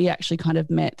how we actually kind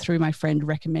of met, through my friend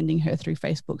recommending her through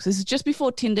Facebook. So this is just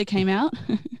before Tinder came out.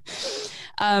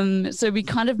 So we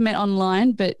kind of met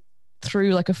online, but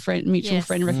through like a mutual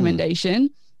friend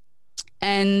recommendation.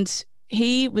 And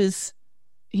he's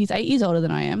 8 years older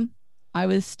than I am. I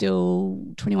was still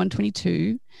 21,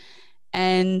 22.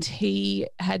 And he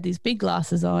had these big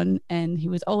glasses on, and he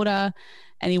was older,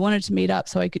 and he wanted to meet up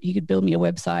so he could build me a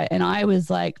website. And I was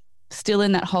like, still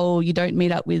in that whole, you don't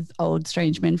meet up with old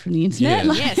strange men from the internet.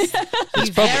 Yeah. Yes, you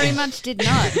very much did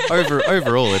not.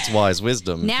 Overall, it's wise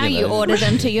wisdom. Now you order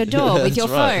them to your door with your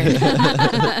phone.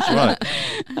 That's right.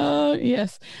 Oh,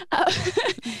 yes.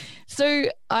 So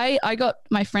I got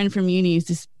my friend from uni, is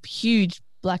this huge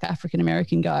black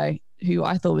African-American guy who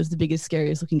I thought was the biggest,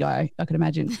 scariest looking guy I could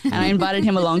imagine. And I invited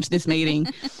him along to this meeting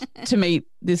to meet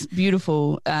this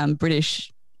beautiful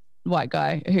British white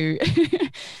guy who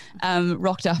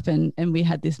rocked up and we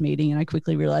had this meeting, and I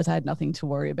quickly realized I had nothing to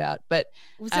worry about. But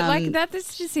was it like that?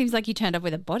 This just seems like you turned up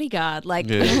with a bodyguard. Like,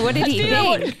 what did he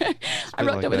think? I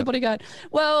rocked up with a bodyguard.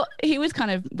 Well, he was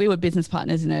we were business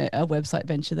partners in a website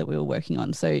venture that we were working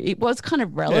on. So it was kind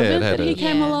of relevant that he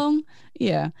came along.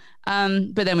 Yeah.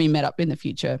 But then we met up in the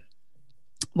future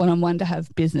one-on-one to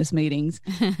have business meetings.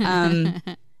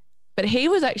 But he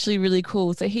was actually really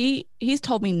cool. So he's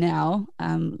told me now,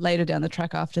 later down the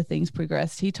track after things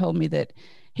progressed, he told me that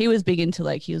he was big into,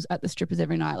 like, he was at the strippers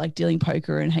every night, like dealing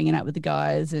poker and hanging out with the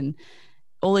guys, and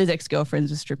all his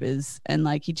ex-girlfriends were strippers. And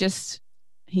like he was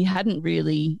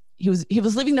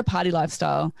living the party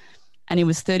lifestyle, and he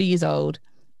was 30 years old,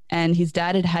 and his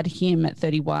dad had him at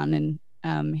 31,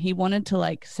 and he wanted to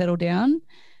like settle down.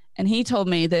 And he told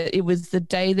me that it was the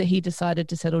day that he decided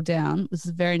to settle down, was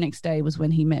the very next day was when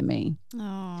he met me. Oh,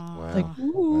 wow. Like,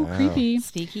 ooh, creepy.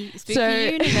 Spooky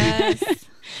universe.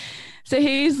 So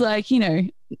he's like, you know,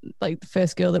 like the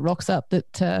first girl that rocks up that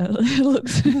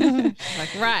looks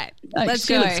like, right, like, let's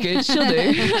she go. Looks good, she'll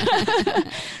do.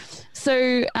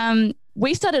 So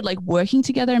we started like working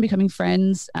together and becoming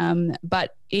friends.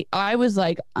 But I was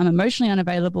like, I'm emotionally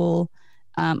unavailable.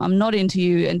 I'm not into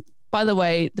you. And by the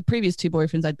way, the previous two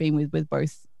boyfriends I'd been with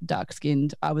both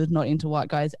dark-skinned. I was not into white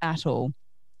guys at all,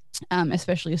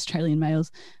 especially Australian males.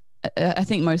 I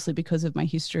think mostly because of my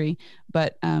history,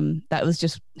 but that was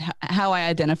just how I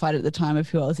identified at the time of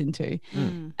who I was into.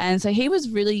 And so he was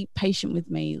really patient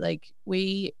with me. Like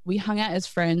we hung out as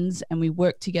friends, and we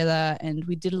worked together, and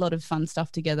we did a lot of fun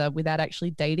stuff together without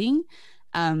actually dating.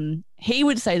 He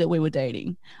would say that we were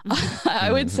dating. I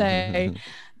would say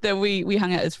that we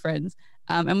hung out as friends.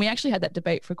 And we actually had that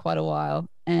debate for quite a while.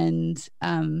 And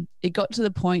it got to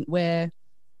the point where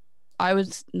I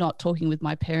was not talking with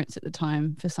my parents at the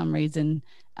time for some reason,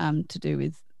 to do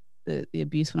with the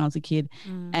abuse when I was a kid.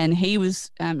 And he was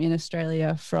in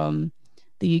Australia from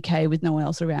the UK with no one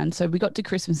else around. So we got to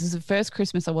Christmas. This is the first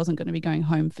Christmas I wasn't going to be going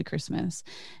home for Christmas.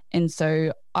 And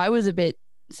so I was a bit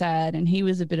sad, and he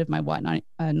was a bit of my white knight,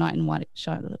 knight in white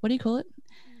shining. What do you call it?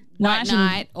 Knight in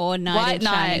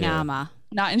shining armor.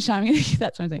 Knight in shining,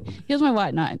 that's what I'm saying. He was my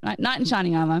white knight in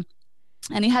shining armor.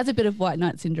 And he has a bit of white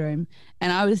knight syndrome.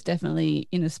 And I was definitely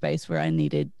in a space where I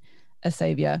needed a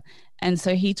savior. And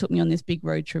so he took me on this big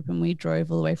road trip, and we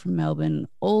drove all the way from Melbourne,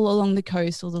 all along the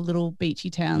coast, all the little beachy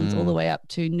towns, all the way up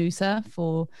to Noosa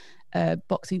for a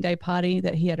Boxing Day party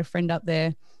that he had a friend up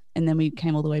there. And then we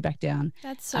came all the way back down.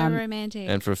 That's so romantic.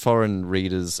 And for foreign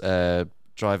readers,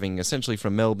 driving essentially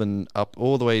from Melbourne up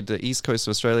all the way to the east coast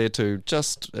of Australia to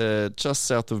just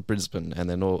south of Brisbane, and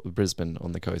then Brisbane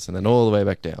on the coast, and then all the way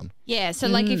back down. Yeah, so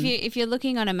like if you're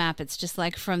looking on a map, it's just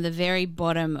like from the very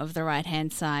bottom of the right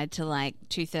hand side to like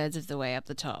 2/3 of the way up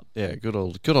the top. Yeah, good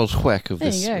old whack of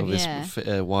this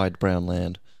wide brown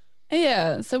land.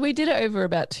 Yeah, so we did it over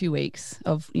about 2 weeks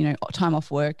of, you know, time off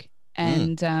work,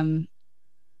 and and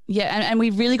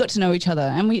we really got to know each other,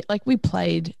 and we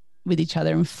played with each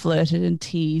other and flirted and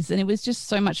teased, and it was just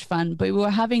so much fun. But we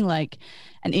were having like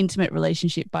an intimate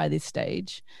relationship by this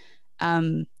stage.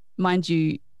 Mind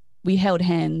you, we held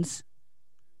hands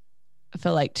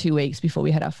for like 2 weeks before we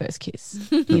had our first kiss,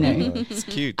 you know. It's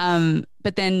cute.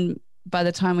 But then by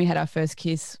the time we had our first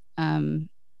kiss,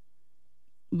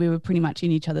 we were pretty much in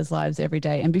each other's lives every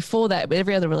day. And before that,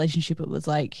 every other relationship, it was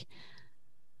like,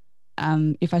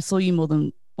 if I saw you more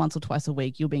than once or twice a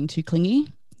week, you're being too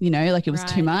clingy. You know, like it was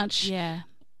too much. Yeah.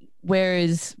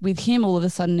 Whereas with him, all of a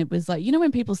sudden it was like, you know,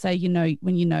 when people say, you know,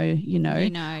 when you know.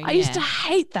 I used to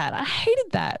hate that. I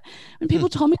hated that. When people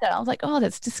told me that, I was like, oh,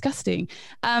 that's disgusting.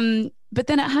 But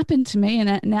then it happened to me,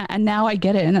 and now I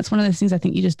get it. And that's one of those things I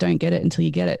think you just don't get it until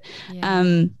you get it.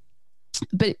 Yeah.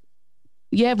 But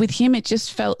yeah, with him, it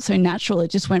just felt so natural. It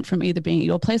just went from either being at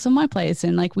your place or my place.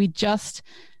 And like we just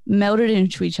melded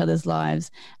into each other's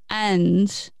lives.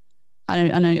 And I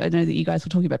know that you guys were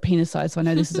talking about penis size, so I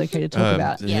know this is okay to talk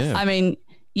about. Yeah. I mean,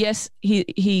 yes,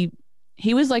 he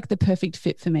was like the perfect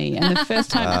fit for me. And the first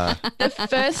time,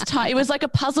 it was like a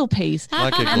puzzle piece.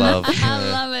 Like a glove. I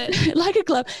love it. Like a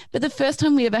glove. But the first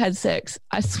time we ever had sex,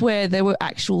 I swear there were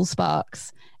actual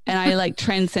sparks, and I like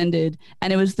transcended.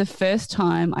 And it was the first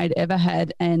time I'd ever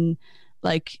had an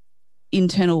like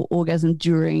internal orgasm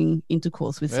during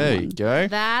intercourse with someone. There you go.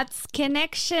 That's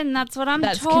connection. That's what I'm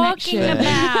talking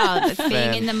about. It's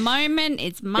being in the moment.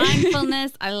 It's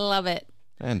mindfulness. I love it.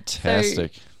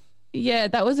 Fantastic. So, yeah,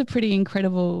 that was a pretty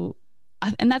incredible,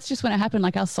 and that's just when it happened.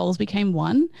 Like our souls became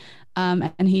one,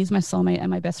 and he's my soulmate and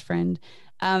my best friend.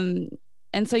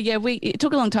 And so, yeah, it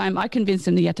took a long time. I convinced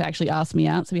him that he had to actually ask me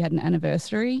out. So we had an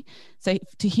anniversary. So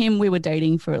to him, we were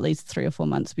dating for at least 3 or 4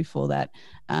 months before that.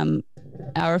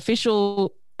 Our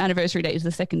official anniversary date is the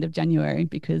 2nd of January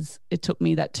because it took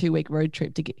me that 2-week road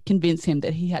trip to convince him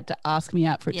that he had to ask me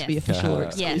out for it to be official or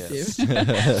exclusive. Yes.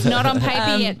 It's not on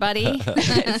paper yet, buddy.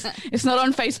 It's not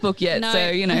on Facebook yet. No. So,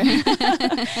 you know.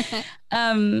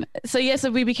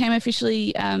 So we became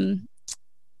officially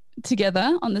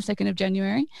together on the 2nd of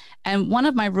January. And one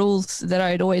of my rules that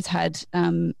I had always had,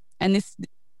 and this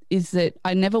is that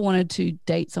I never wanted to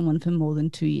date someone for more than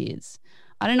 2 years.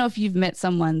 I don't know if you've met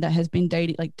someone that has been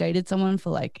dated someone for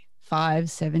like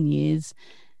 5-7 years,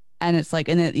 and it's like,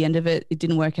 and at the end of it, it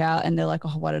didn't work out, and they're like,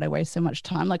 oh, why did I waste so much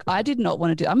time? Like, I did not want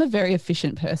to do. I'm a very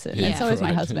efficient person, and so is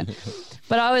my husband.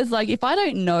 But I was like, if I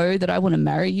don't know that I want to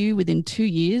marry you within 2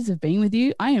 years of being with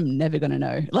you, I am never going to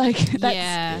know. Like,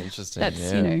 that's interesting.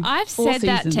 That's you know, I've said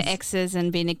that to exes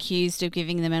and been accused of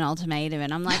giving them an ultimatum,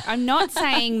 and I'm like, I'm not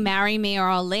saying marry me or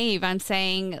I'll leave. I'm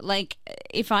saying, like,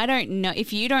 if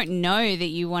you don't know that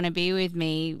you want to be with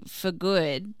me for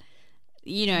good,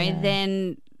 you know,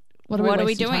 then what are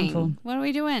we doing? What are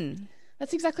we doing?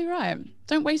 That's exactly right.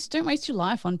 Don't waste your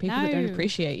life on people that don't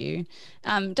appreciate you.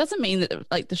 Doesn't mean that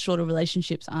like the shorter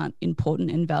relationships aren't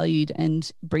important and valued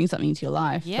and bring something to your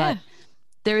life. Yeah. But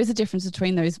there is a difference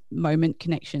between those moment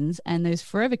connections and those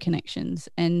forever connections.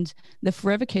 And the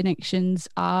forever connections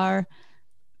are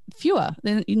fewer.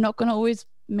 Then you're not going to always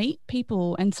meet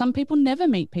people, and some people never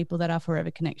meet people that are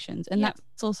forever connections, and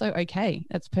that's also okay.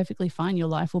 That's perfectly fine. Your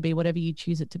life will be whatever you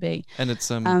choose it to be. And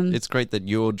it's great that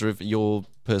your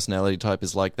personality type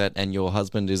is like that, and your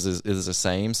husband is the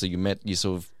same. So you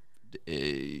sort of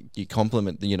you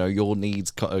complement, you know, your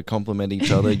needs complement each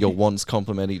other, your wants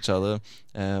complement each other.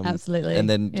 Absolutely. And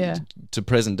then to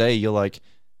present day, you're like,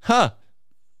 I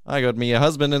got me a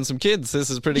husband and some kids. This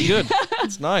is pretty good.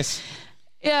 It's nice.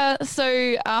 Yeah,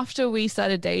 so after we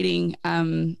started dating,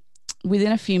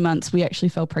 within a few months, we actually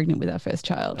fell pregnant with our first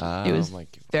child. It was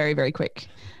very, very quick.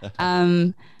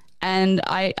 And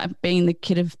I, being the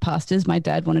kid of pastors, my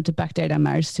dad wanted to backdate our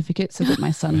marriage certificate so that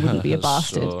my son wouldn't be a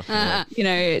bastard. Sure. You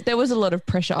know, there was a lot of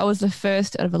pressure. I was the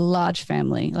first out of a large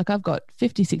family. Like, I've got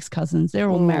 56 cousins. They're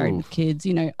all married with kids.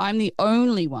 You know, I'm the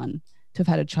only one to have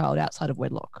had a child outside of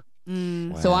wedlock.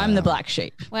 Wow. So I'm the black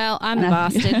sheep. Well, I'm a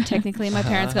bastard. Technically, my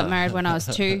parents got married when I was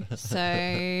 2, so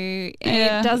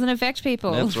it doesn't affect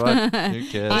people. That's right. Who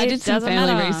cares? I did some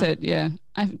family research. Yeah,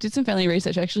 I did some family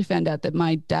research. I actually found out that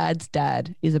my dad's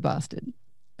dad is a bastard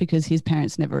because his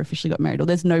parents never officially got married, or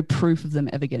there's no proof of them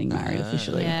ever getting married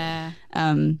officially. Yeah.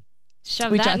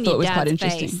 Shove which that I thought was quite face.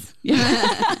 interesting.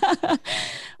 Yeah.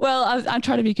 Well, I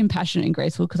try to be compassionate and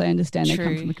graceful because I understand they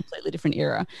come from a completely different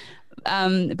era.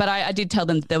 But I did tell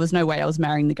them that there was no way I was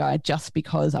marrying the guy just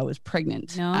because I was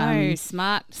pregnant. No,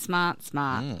 smart.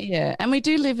 Yeah, and we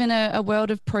do live in a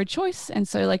world of pro-choice, and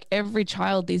so like every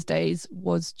child these days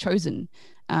was chosen,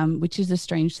 which is a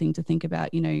strange thing to think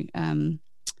about. You know,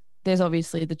 there's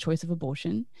obviously the choice of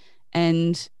abortion,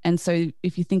 and so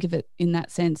if you think of it in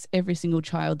that sense, every single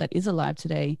child that is alive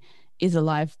today is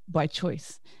alive by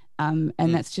choice, and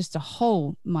that's just a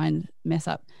whole mind mess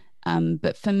up.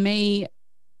 But for me,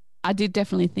 I did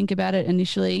definitely think about it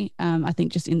initially. I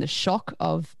think just in the shock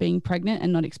of being pregnant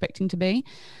and not expecting to be.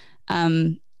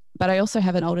 But I also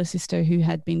have an older sister who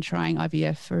had been trying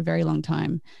IVF for a very long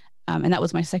time. And that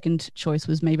was my second choice,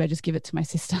 was maybe I just give it to my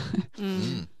sister.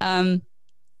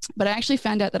 But I actually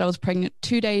found out that I was pregnant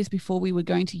 2 days before we were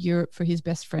going to Europe for his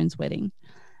best friend's wedding.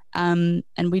 And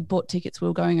we'd bought tickets. We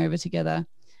were going over together.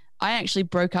 I actually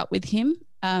broke up with him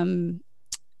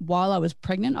while I was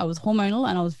pregnant. I was hormonal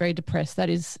and I was very depressed.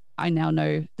 That is, I now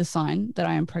know the sign that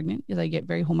I am pregnant is I get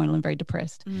very hormonal and very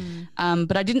depressed.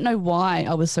 But I didn't know why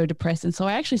I was so depressed. And so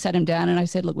I actually sat him down and I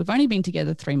said, look, we've only been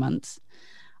together 3 months.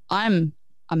 I'm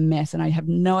a mess and I have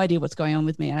no idea what's going on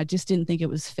with me. And I just didn't think it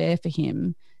was fair for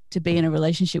him to be in a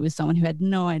relationship with someone who had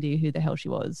no idea who the hell she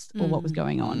was or what was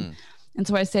going on. And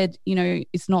so I said, you know,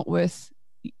 it's not worth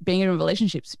being in a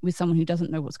relationship with someone who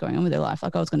doesn't know what's going on with their life.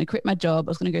 Like, I was going to quit my job.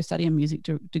 I was going to go study a music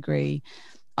degree.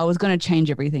 I was going to change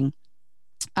everything.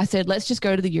 I said, let's just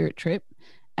go to the Europe trip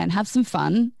and have some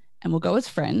fun, and we'll go as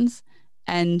friends.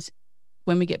 And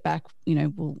when we get back, you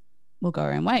know, we'll go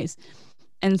our own ways.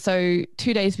 And so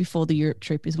 2 days before the Europe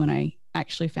trip is when I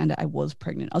actually found out I was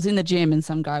pregnant. I was in the gym and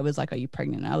some guy was like, are you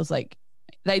pregnant? And I was like,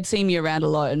 they'd seen me around a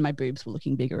lot and my boobs were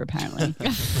looking bigger apparently.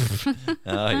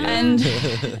 And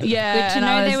good to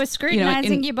know they were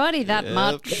scrutinizing your body that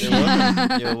much.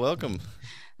 You're welcome.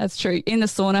 That's true. In the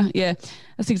sauna, yeah,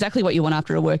 that's exactly what you want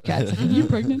after a workout. It's like, are you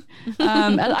pregnant?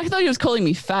 I thought he was calling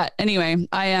me fat. Anyway,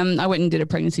 I went and did a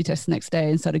pregnancy test the next day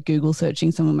and started Google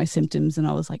searching some of my symptoms, and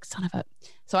I was like, son of a.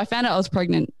 So I found out I was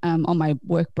pregnant on my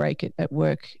work break at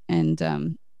work,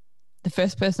 and the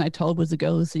first person I told was the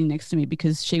girl who was sitting next to me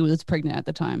because she was pregnant at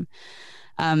the time.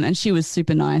 And she was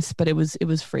super nice, but it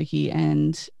was freaky.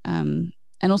 And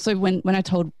also when I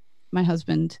told my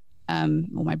husband, or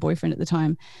my boyfriend at the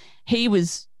time, he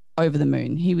was over the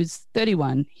moon. He was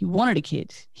 31. He wanted a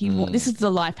kid. This is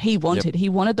the life he wanted. Yep. He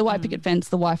wanted the white picket fence,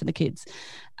 the wife and the kids.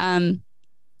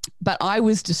 But I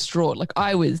was distraught. Like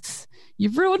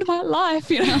you've ruined my life.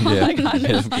 You know,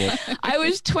 I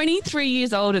was 23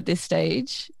 years old at this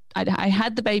stage. I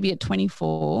had the baby at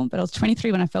 24, but I was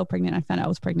 23 when I fell pregnant. I found out I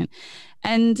was pregnant.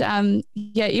 And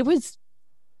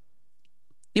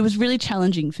it was really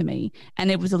challenging for me,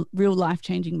 and it was a real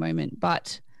life-changing moment,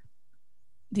 but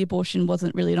the abortion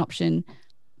wasn't really an option.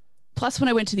 Plus, when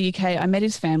I went to the UK, I met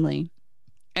his family,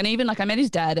 and even I met his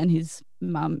dad and his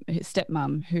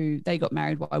stepmom, who they got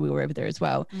married while we were over there as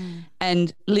well.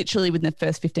 And literally within the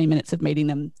first 15 minutes of meeting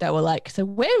them, they were like, so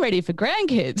we're ready for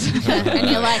grandkids. And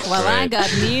you're like, well, I got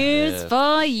news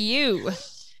for you.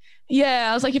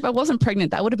 Yeah, I was like, if I wasn't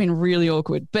pregnant, that would have been really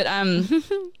awkward. But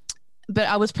but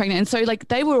I was pregnant. And so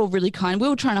they were all really kind. We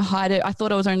were trying to hide it. I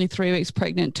thought I was only 3 weeks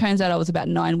pregnant. Turns out I was about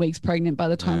 9 weeks pregnant by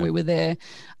the time we were there.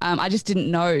 I just didn't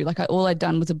know. All I'd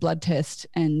done was a blood test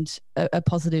and a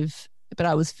positive, but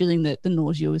I was feeling that the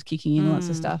nausea was kicking in and lots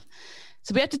of stuff.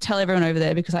 So we had to tell everyone over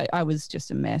there because I was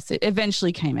just a mess. It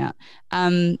eventually came out.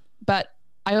 But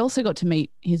I also got to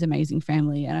meet his amazing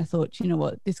family, and I thought, you know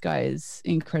what, this guy is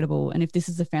incredible. And if this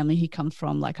is the family he comes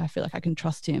from, I feel like I can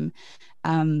trust him.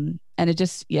 And it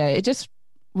just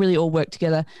really all worked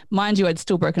together. Mind you, I'd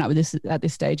still broken up with this at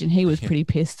this stage, and he was pretty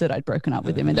pissed that I'd broken up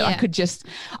with him and that I could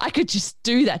just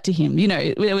do that to him. You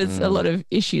know, there was a lot of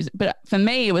issues. But for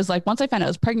me, it was like, once I found out I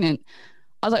was pregnant,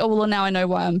 I was like, oh, well, now I know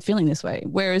why I'm feeling this way.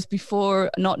 Whereas before,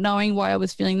 not knowing why I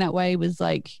was feeling that way was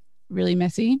really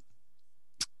messy.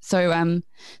 So, I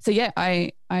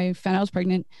found I was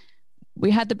pregnant. We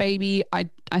had the baby. I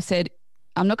said,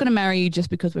 I'm not going to marry you just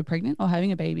because we're pregnant or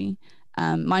having a baby.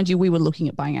 Mind you, we were looking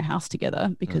at buying a house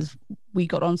together because we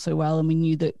got on so well and we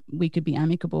knew that we could be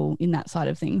amicable in that side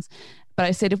of things. But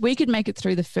I said, if we could make it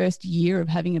through the first year of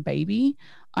having a baby,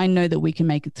 I know that we can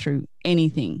make it through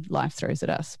anything life throws at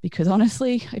us. Because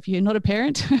honestly, if you're not a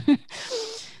parent,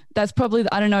 that's probably,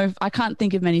 I don't know, I can't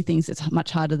think of many things that's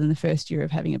much harder than the first year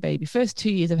of having a baby. First 2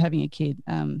 years of having a kid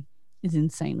is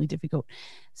insanely difficult.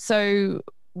 So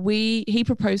he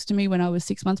proposed to me when I was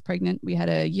 6 months pregnant. We had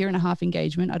a 1.5 year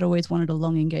engagement. I'd always wanted a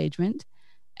long engagement.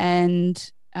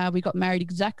 And we got married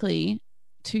exactly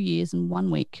 2 years and 1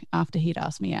 week after he'd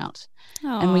asked me out.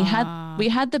 Aww. And we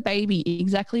had the baby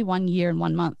exactly 1 year and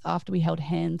 1 month after we held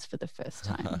hands for the first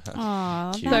time.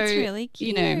 Oh, that's really cute.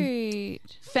 You know,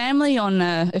 family on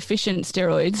efficient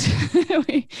steroids.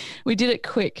 we did it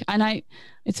quick. And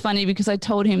it's funny because I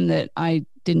told him that I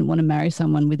didn't want to marry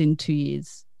someone within 2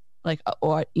 years. I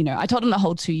told him the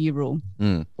whole 2 year rule.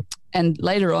 And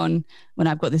later on, when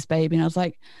I've got this baby, and I was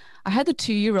like, I had the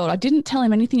 2 year old. I didn't tell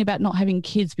him anything about not having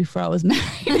kids before I was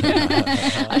married.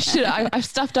 I've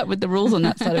stuffed up with the rules on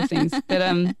that side of things.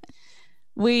 But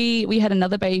we had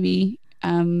another baby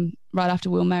right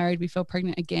after we were married. We fell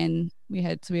pregnant again. We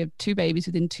have 2 babies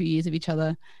within 2 years of each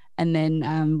other. And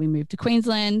then we moved to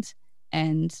Queensland,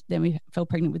 and then we fell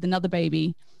pregnant with another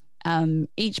baby.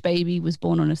 Each baby was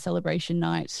born on a celebration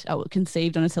night,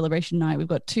 conceived on a celebration night. We've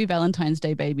got 2 Valentine's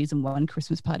Day babies and 1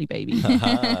 Christmas party baby.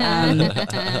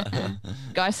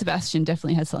 Guy Sebastian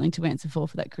definitely has something to answer for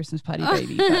that Christmas party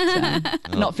baby,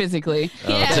 but not physically.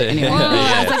 Yeah. But anyway.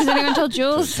 Has anyone told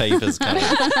Jules? Papers coming.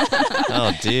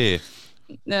 Oh dear.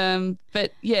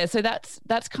 But yeah, so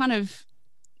that's kind of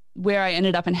where I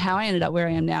ended up and how I ended up where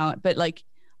I am now. But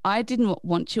I didn't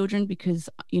want children because,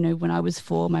 when I was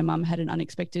 4, my mum had an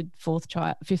unexpected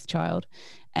 5th child,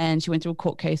 and she went through a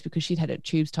court case because she'd had her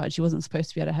tubes tied. She wasn't supposed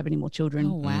to be able to have any more children.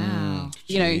 Oh, wow.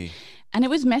 And it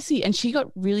was messy, and she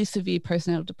got really severe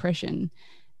postnatal depression.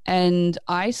 And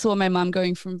I saw my mum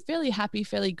going from fairly happy,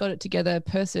 fairly got it together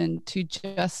person to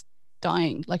just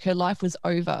dying. Her life was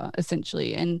over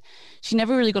essentially, and she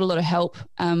never really got a lot of help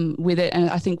with it. And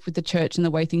I think with the church and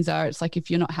the way things are, it's if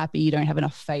you're not happy, you don't have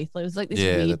enough faith. It was this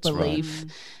weird belief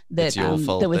that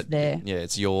that was there. Yeah,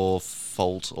 it's your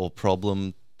fault or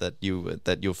problem that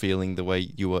you're feeling the way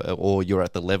you were, or you're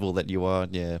at the level that you are.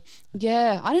 Yeah,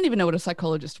 I didn't even know what a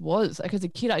psychologist was. As a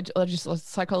kid, I just a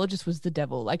psychologist was the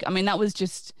devil. That was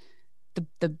just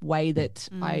the way that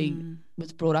I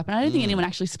was brought up. And I don't think anyone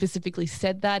actually specifically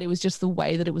said that. It was just the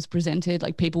way that it was presented.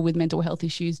 People with mental health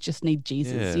issues just need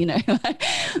Jesus,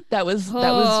 that was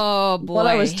what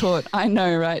I was taught. I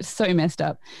know, right? So messed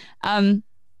up.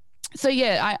 So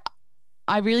yeah,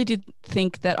 I really did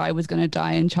think that I was going to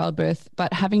die in childbirth,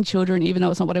 but having children, even though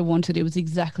it's not what I wanted, it was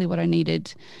exactly what I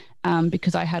needed.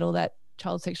 because I had all that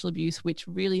child sexual abuse, which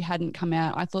really hadn't come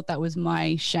out. I thought that was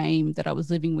my shame that I was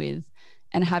living with,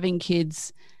 and having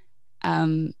kids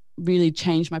really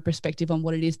changed my perspective on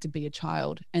what it is to be a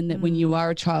child, and that when you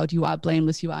are a child, you are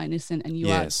blameless, you are innocent, and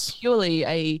you are purely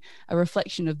a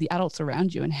reflection of the adults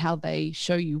around you and how they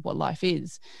show you what life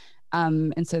is.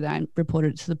 And so then I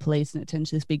reported it to the police, and it turned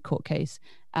to this big court case,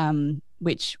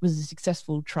 which was a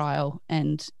successful trial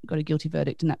and got a guilty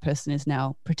verdict, and that person is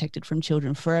now protected from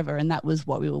children forever. And that was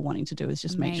what we were wanting to do, is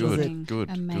just make sure that good.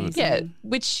 Yeah,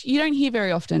 which you don't hear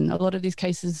very often. A lot of these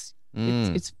cases,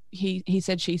 it's he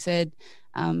said, she said,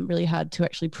 really hard to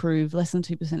actually prove. Less than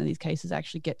 2% of these cases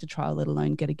actually get to trial, let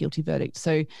alone get a guilty verdict.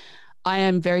 So I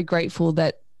am very grateful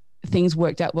that things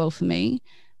worked out well for me.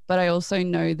 But I also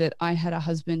know that I had a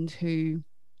husband and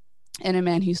a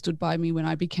man who stood by me when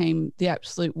I became the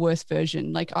absolute worst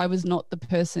version. Like, I was not the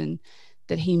person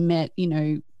that he met,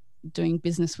 doing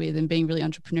business with and being really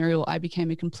entrepreneurial. I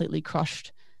became a completely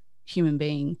crushed human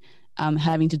being,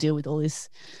 having to deal with all this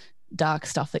dark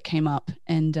stuff that came up.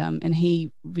 And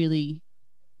he really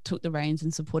took the reins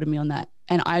and supported me on that.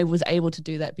 And I was able to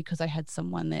do that because I had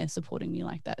someone there supporting me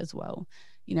like that as well,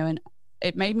 and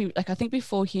it made me, like, I think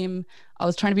before him, I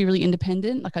was trying to be really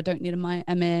independent. Like, I don't need a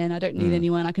man. I don't need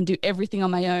anyone. I can do everything on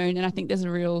my own. And I think there's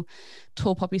a real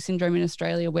tall poppy syndrome in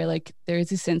Australia where, like, there is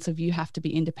this sense of you have to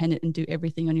be independent and do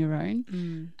everything on your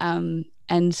own.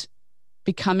 And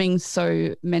becoming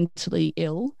so mentally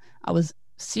ill, I was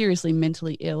seriously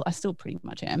mentally ill. I still pretty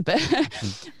much am,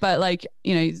 but like,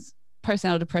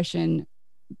 postnatal depression,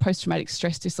 post-traumatic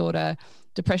stress disorder,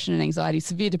 depression and anxiety,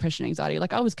 severe depression and anxiety.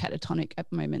 Like, I was catatonic at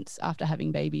moments after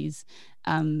having babies.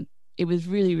 It was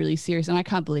really, really serious. And I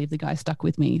can't believe the guy stuck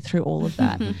with me through all of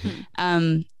that.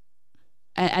 And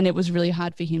it was really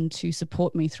hard for him to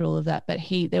support me through all of that. But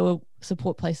there were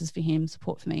support places for him,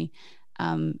 support for me.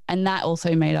 And that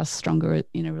also made us stronger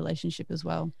in a relationship as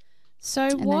well. So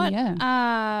what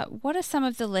are some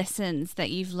of the lessons that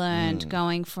you've learned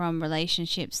going from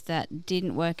relationships that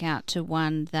didn't work out to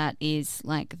one that is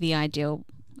like the ideal?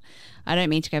 I don't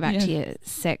mean to go back to your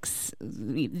sex,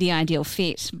 the ideal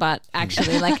fit, but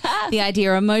actually like the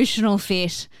ideal emotional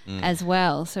fit as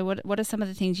well. So what are some of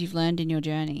the things you've learned in your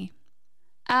journey?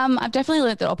 I've definitely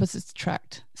learned that opposites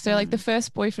attract. So like the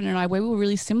first boyfriend and I, we were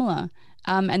really similar,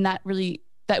 and that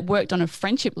worked on a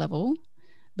friendship level,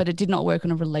 but it did not work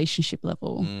on a relationship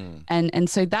level. And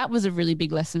so that was a really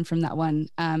big lesson from that one.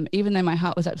 Even though my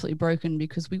heart was absolutely broken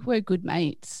because we were good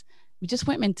mates, we just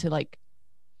weren't meant to like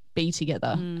be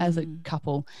together as a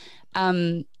couple.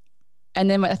 And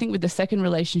then I think with the second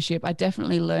relationship, I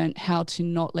definitely learned how to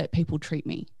not let people treat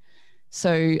me.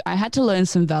 So I had to learn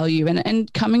some value,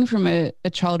 and coming from a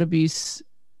child abuse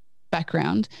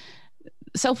background,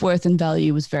 self-worth and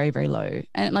value was very, very low.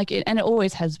 And it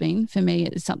always has been for me.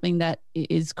 It's something that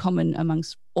is common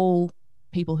amongst all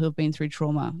people who have been through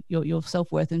trauma. Your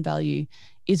self-worth and value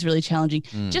is really challenging.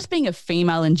 Just being a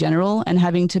female in general and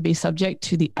having to be subject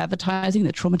to the advertising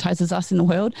that traumatizes us in the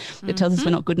world, that tells us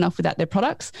we're not good enough without their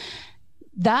products.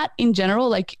 That in general,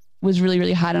 like, was really,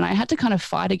 really hard. And I had to kind of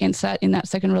fight against that in that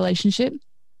second relationship.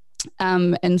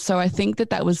 And so I think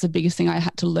that was the biggest thing I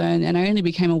had to learn. And I only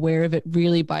became aware of it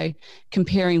really by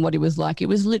comparing what it was like. It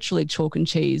was literally chalk and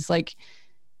cheese. Like,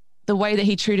 the way that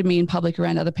he treated me in public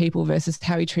around other people versus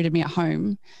how he treated me at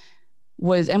home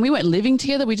and we weren't living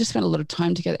together. We just spent a lot of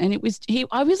time together. And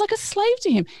I was like a slave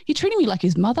to him. He treated me like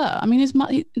his mother. I mean,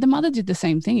 the mother did the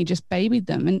same thing. He just babied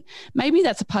them. And maybe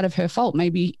that's a part of her fault.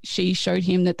 Maybe she showed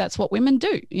him that that's what women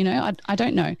do. I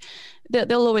don't know.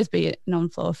 There'll always be a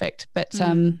non-flow effect, but,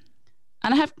 and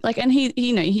I have and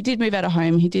he did move out of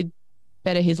home. He did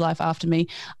better his life after me.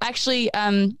 Actually,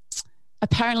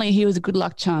 apparently he was a good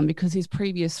luck charm because his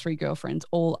previous 3 girlfriends,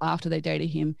 all after they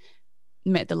dated him,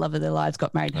 met the love of their lives,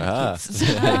 got married, had kids.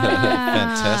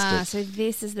 Fantastic. So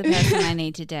this is the person I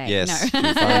need to date. Yes, No.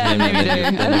 you find him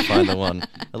and then you find the one.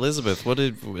 Elizabeth, what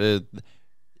did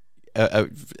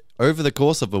over the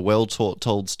course of a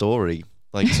well-told story,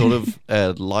 like sort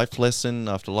of life lesson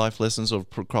after life lesson sort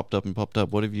of cropped up and popped up.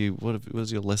 What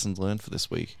was your lessons learned for this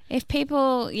week? If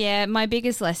people, my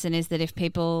biggest lesson is that if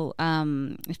people's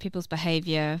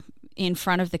behavior in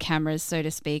front of the cameras, so to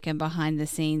speak, and behind the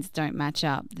scenes don't match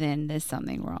up, then there's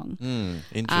something wrong.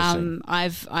 Interesting.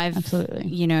 I've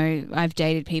Absolutely. I've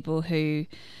dated people who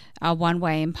are one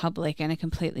way in public and a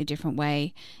completely different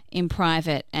way in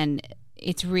private, and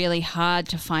it's really hard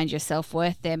to find your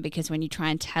self-worth then, because when you try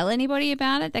and tell anybody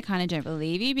about it, they kind of don't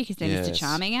believe you because they're Mr.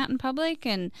 Charming out in public,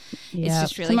 and it's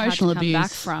just really hard to come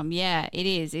back from. Yeah, it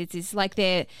is. It's like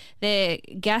they're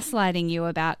gaslighting you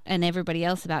about and everybody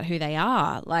else about who they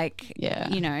are.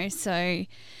 So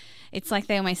it's like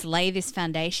they almost lay this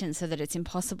foundation so that it's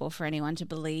impossible for anyone to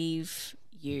believe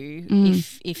you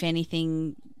if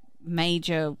anything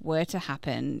major were to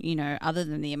happen, you know, other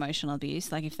than the emotional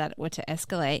abuse, like if that were to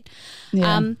escalate.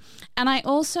 And I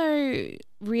also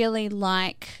really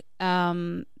like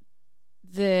when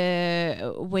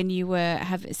you were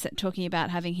talking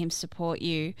about having him support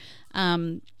you,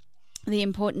 the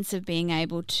importance of being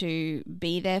able to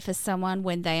be there for someone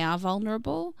when they are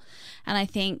vulnerable. And I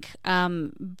think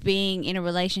being in a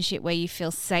relationship where you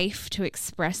feel safe to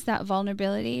express that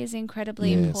vulnerability is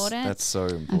incredibly important. That's so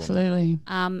important. Absolutely.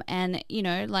 And, you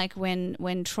know, like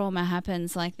when trauma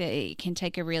happens, like it can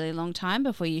take a really long time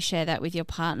before you share that with your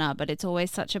partner, but it's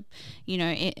always such a, you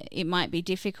know, it might be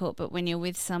difficult, but when you're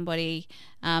with somebody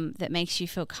that makes you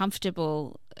feel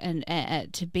comfortable and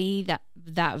to be that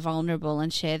vulnerable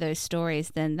and share those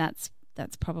stories, then that's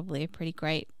probably a pretty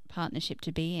great partnership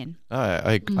to be in.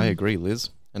 I agree, Liz.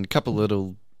 And a couple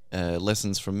little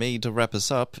lessons from me to wrap us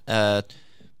up.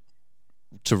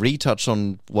 To retouch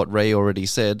on what Ray already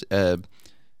said,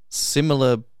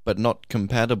 similar but not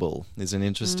compatible is an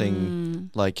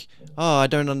interesting, like, oh, I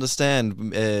don't understand.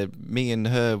 Me and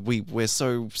her, we're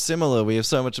so similar. We have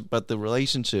so much about the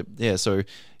relationship. Yeah, so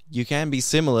you can be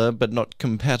similar but not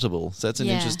compatible. So that's an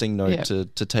interesting note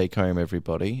to take home,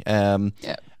 everybody. And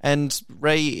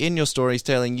Ray, in your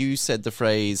storytelling, you said the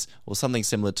phrase, or something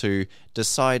similar to,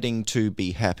 deciding to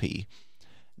be happy.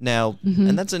 Now,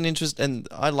 and that's an interest, and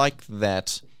I like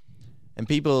that. And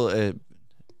people,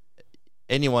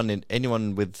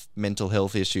 anyone with mental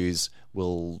health issues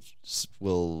will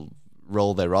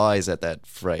roll their eyes at that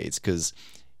phrase, because,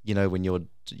 you know, when you're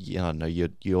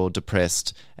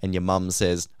depressed and your mum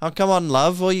says, "Oh, come on,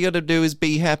 love, all you got to do is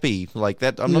be happy," like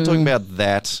that. I'm not talking about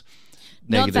that.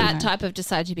 Negative. Not that type of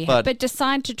decide to be happy, but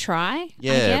decide to try.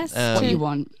 Yeah, I guess what you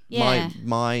want. Yeah.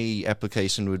 My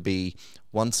application would be,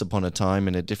 once upon a time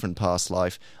in a different past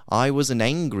life, I was an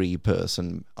angry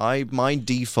person. My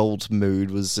default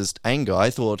mood was just anger. I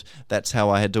thought that's how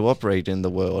I had to operate in the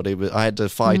world. I had to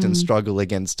fight and struggle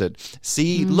against it.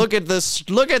 See, look at this.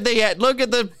 Look at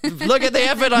the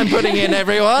effort I'm putting in,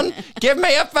 everyone. Give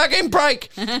me a fucking break.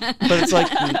 But it's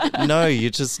like, no,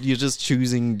 you're just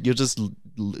choosing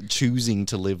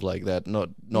to live like that, not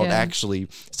actually.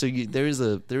 So there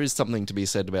is something to be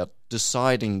said about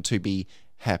deciding to be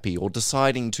happy, or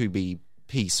deciding to be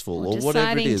peaceful, or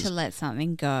whatever it is, deciding to let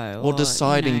something go, or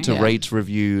deciding to rate,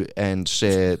 review, and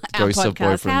share Ghosts of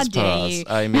Boyfriends Past.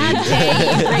 I mean, how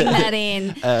dare you bring that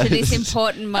in to this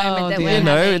important moment that we're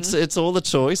having? It's all a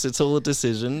choice, it's all a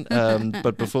decision.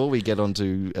 But before we get on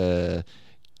to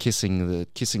kissing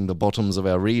the bottoms of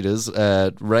our readers,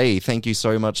 Ray, thank you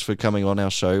so much for coming on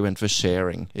our show and for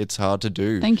sharing. It's hard to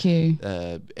do. Thank you.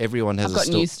 Everyone has I've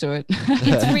gotten used to it.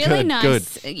 It's really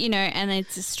nice, you know, and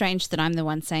it's strange that I'm the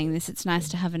one saying this. It's nice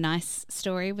to have a nice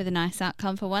story with a nice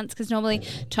outcome for once, because normally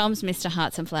Tom's Mr.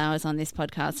 Hearts and Flowers on this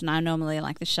podcast, and I'm normally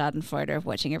like the schadenfreude of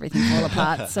watching everything fall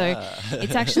apart. So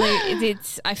it's actually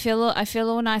I feel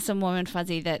all nice and warm and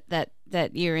fuzzy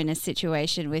that you're in a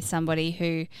situation with somebody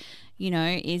who, you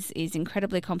know, is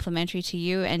incredibly complimentary to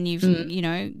you, and you've, you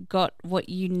know, got what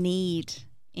you need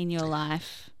in your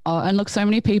life. Oh, and look, so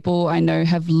many people I know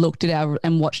have looked at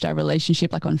and watched our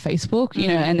relationship, like on Facebook, you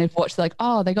know, and they've watched like,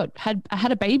 oh, they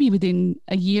had a baby within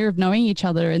a year of knowing each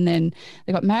other, and then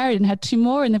they got married and had 2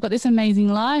 more, and they've got this amazing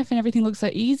life and everything looks so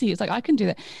easy. It's like, I can do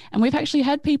that. And we've actually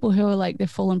had people who are like, they've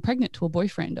fallen pregnant to a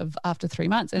boyfriend after 3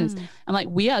 months. And I'm like,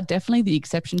 we are definitely the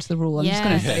exception to the rule. I'm just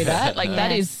going to say that. Like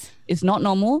that is... It's not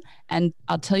normal, and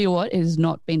I'll tell you what, it has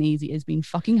not been easy. It's been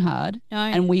fucking hard. No.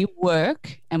 And we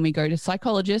work, and we go to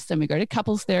psychologists, and we go to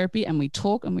couples therapy, and we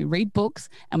talk, and we read books,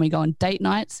 and we go on date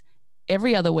nights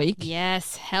every other week.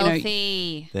 Yes,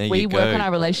 healthy. You know, we work on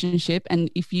our relationship, and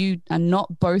if you are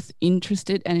not both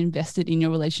interested and invested in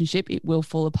your relationship, it will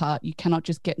fall apart. You cannot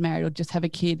just get married or just have a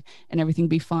kid and everything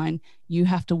be fine. You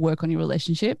have to work on your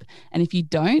relationship, and if you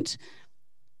don't,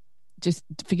 just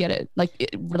forget it. Like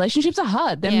relationships are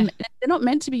hard. They're not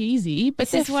meant to be easy,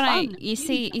 but this is what you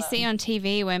see on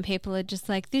TV when people are just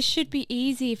like, this should be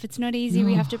easy. If it's not easy,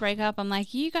 we have to break up. I'm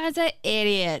like, you guys are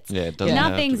idiots. Yeah, it doesn't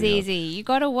Nothing's easy. You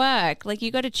got to work. Like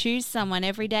you got to choose someone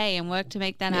every day and work to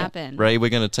make that happen. Ray, we're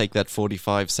going to take that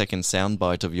 45-second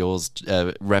soundbite of yours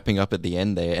wrapping up at the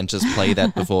end there and just play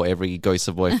that before every Ghosts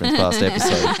of Boyfriends Past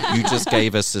episode. You just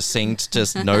gave us succinct,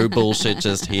 just no bullshit,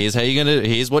 just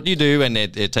here's what you do, and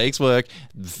it takes work.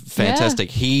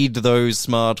 Fantastic. Heed those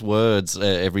smart words,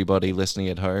 everybody listening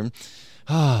at home.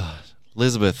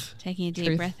 Elizabeth. Taking a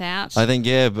deep breath out. I think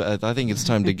it's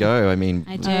time to go. I mean,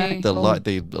 I do.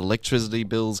 the electricity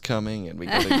bill's coming, and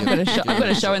I've got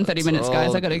a show in 30 minutes,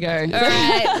 guys. I got to go. All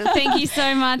right. Thank you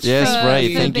so much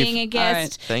for being a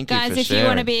guest. Thank you, guys. If you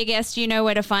want to be a guest, you know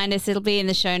where to find us. It'll be in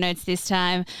the show notes this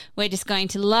time. We're just going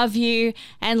to love you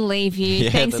and leave you.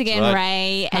 Thanks again, right.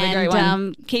 Ray. Have a great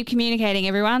one. Keep communicating,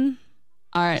 everyone.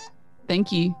 All right.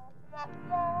 Thank you.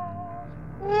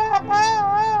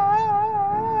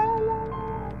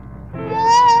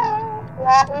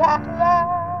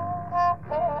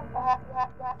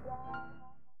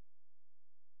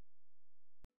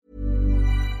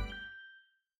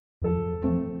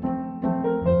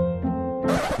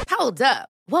 Hold up.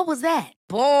 What was that?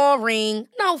 Boring.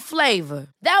 No flavor.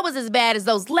 That was as bad as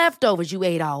those leftovers you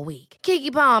ate all week.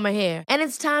 Keke Palmer here, and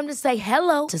it's time to say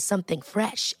hello to something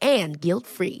fresh and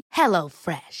guilt-free. Hello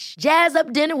Fresh. Jazz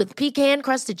up dinner with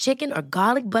pecan-crusted chicken or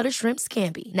garlic butter shrimp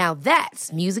scampi. Now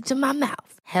that's music to my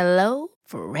mouth. Hello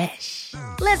Fresh.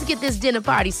 Let's get this dinner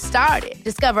party started.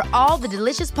 Discover all the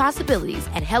delicious possibilities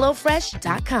at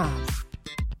HelloFresh.com.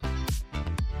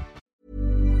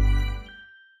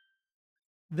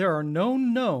 There are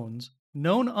known knowns,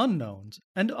 known unknowns,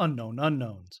 and unknown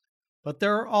unknowns. But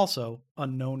there are also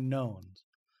unknown knowns.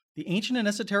 The ancient and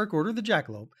esoteric order of the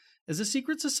Jackalope is a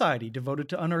secret society devoted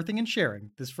to unearthing and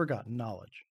sharing this forgotten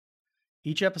knowledge.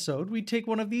 Each episode, we take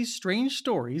one of these strange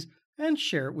stories and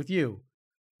share it with you.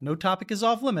 No topic is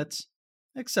off limits,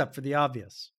 except for the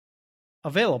obvious.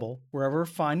 Available wherever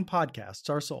fine podcasts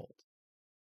are sold.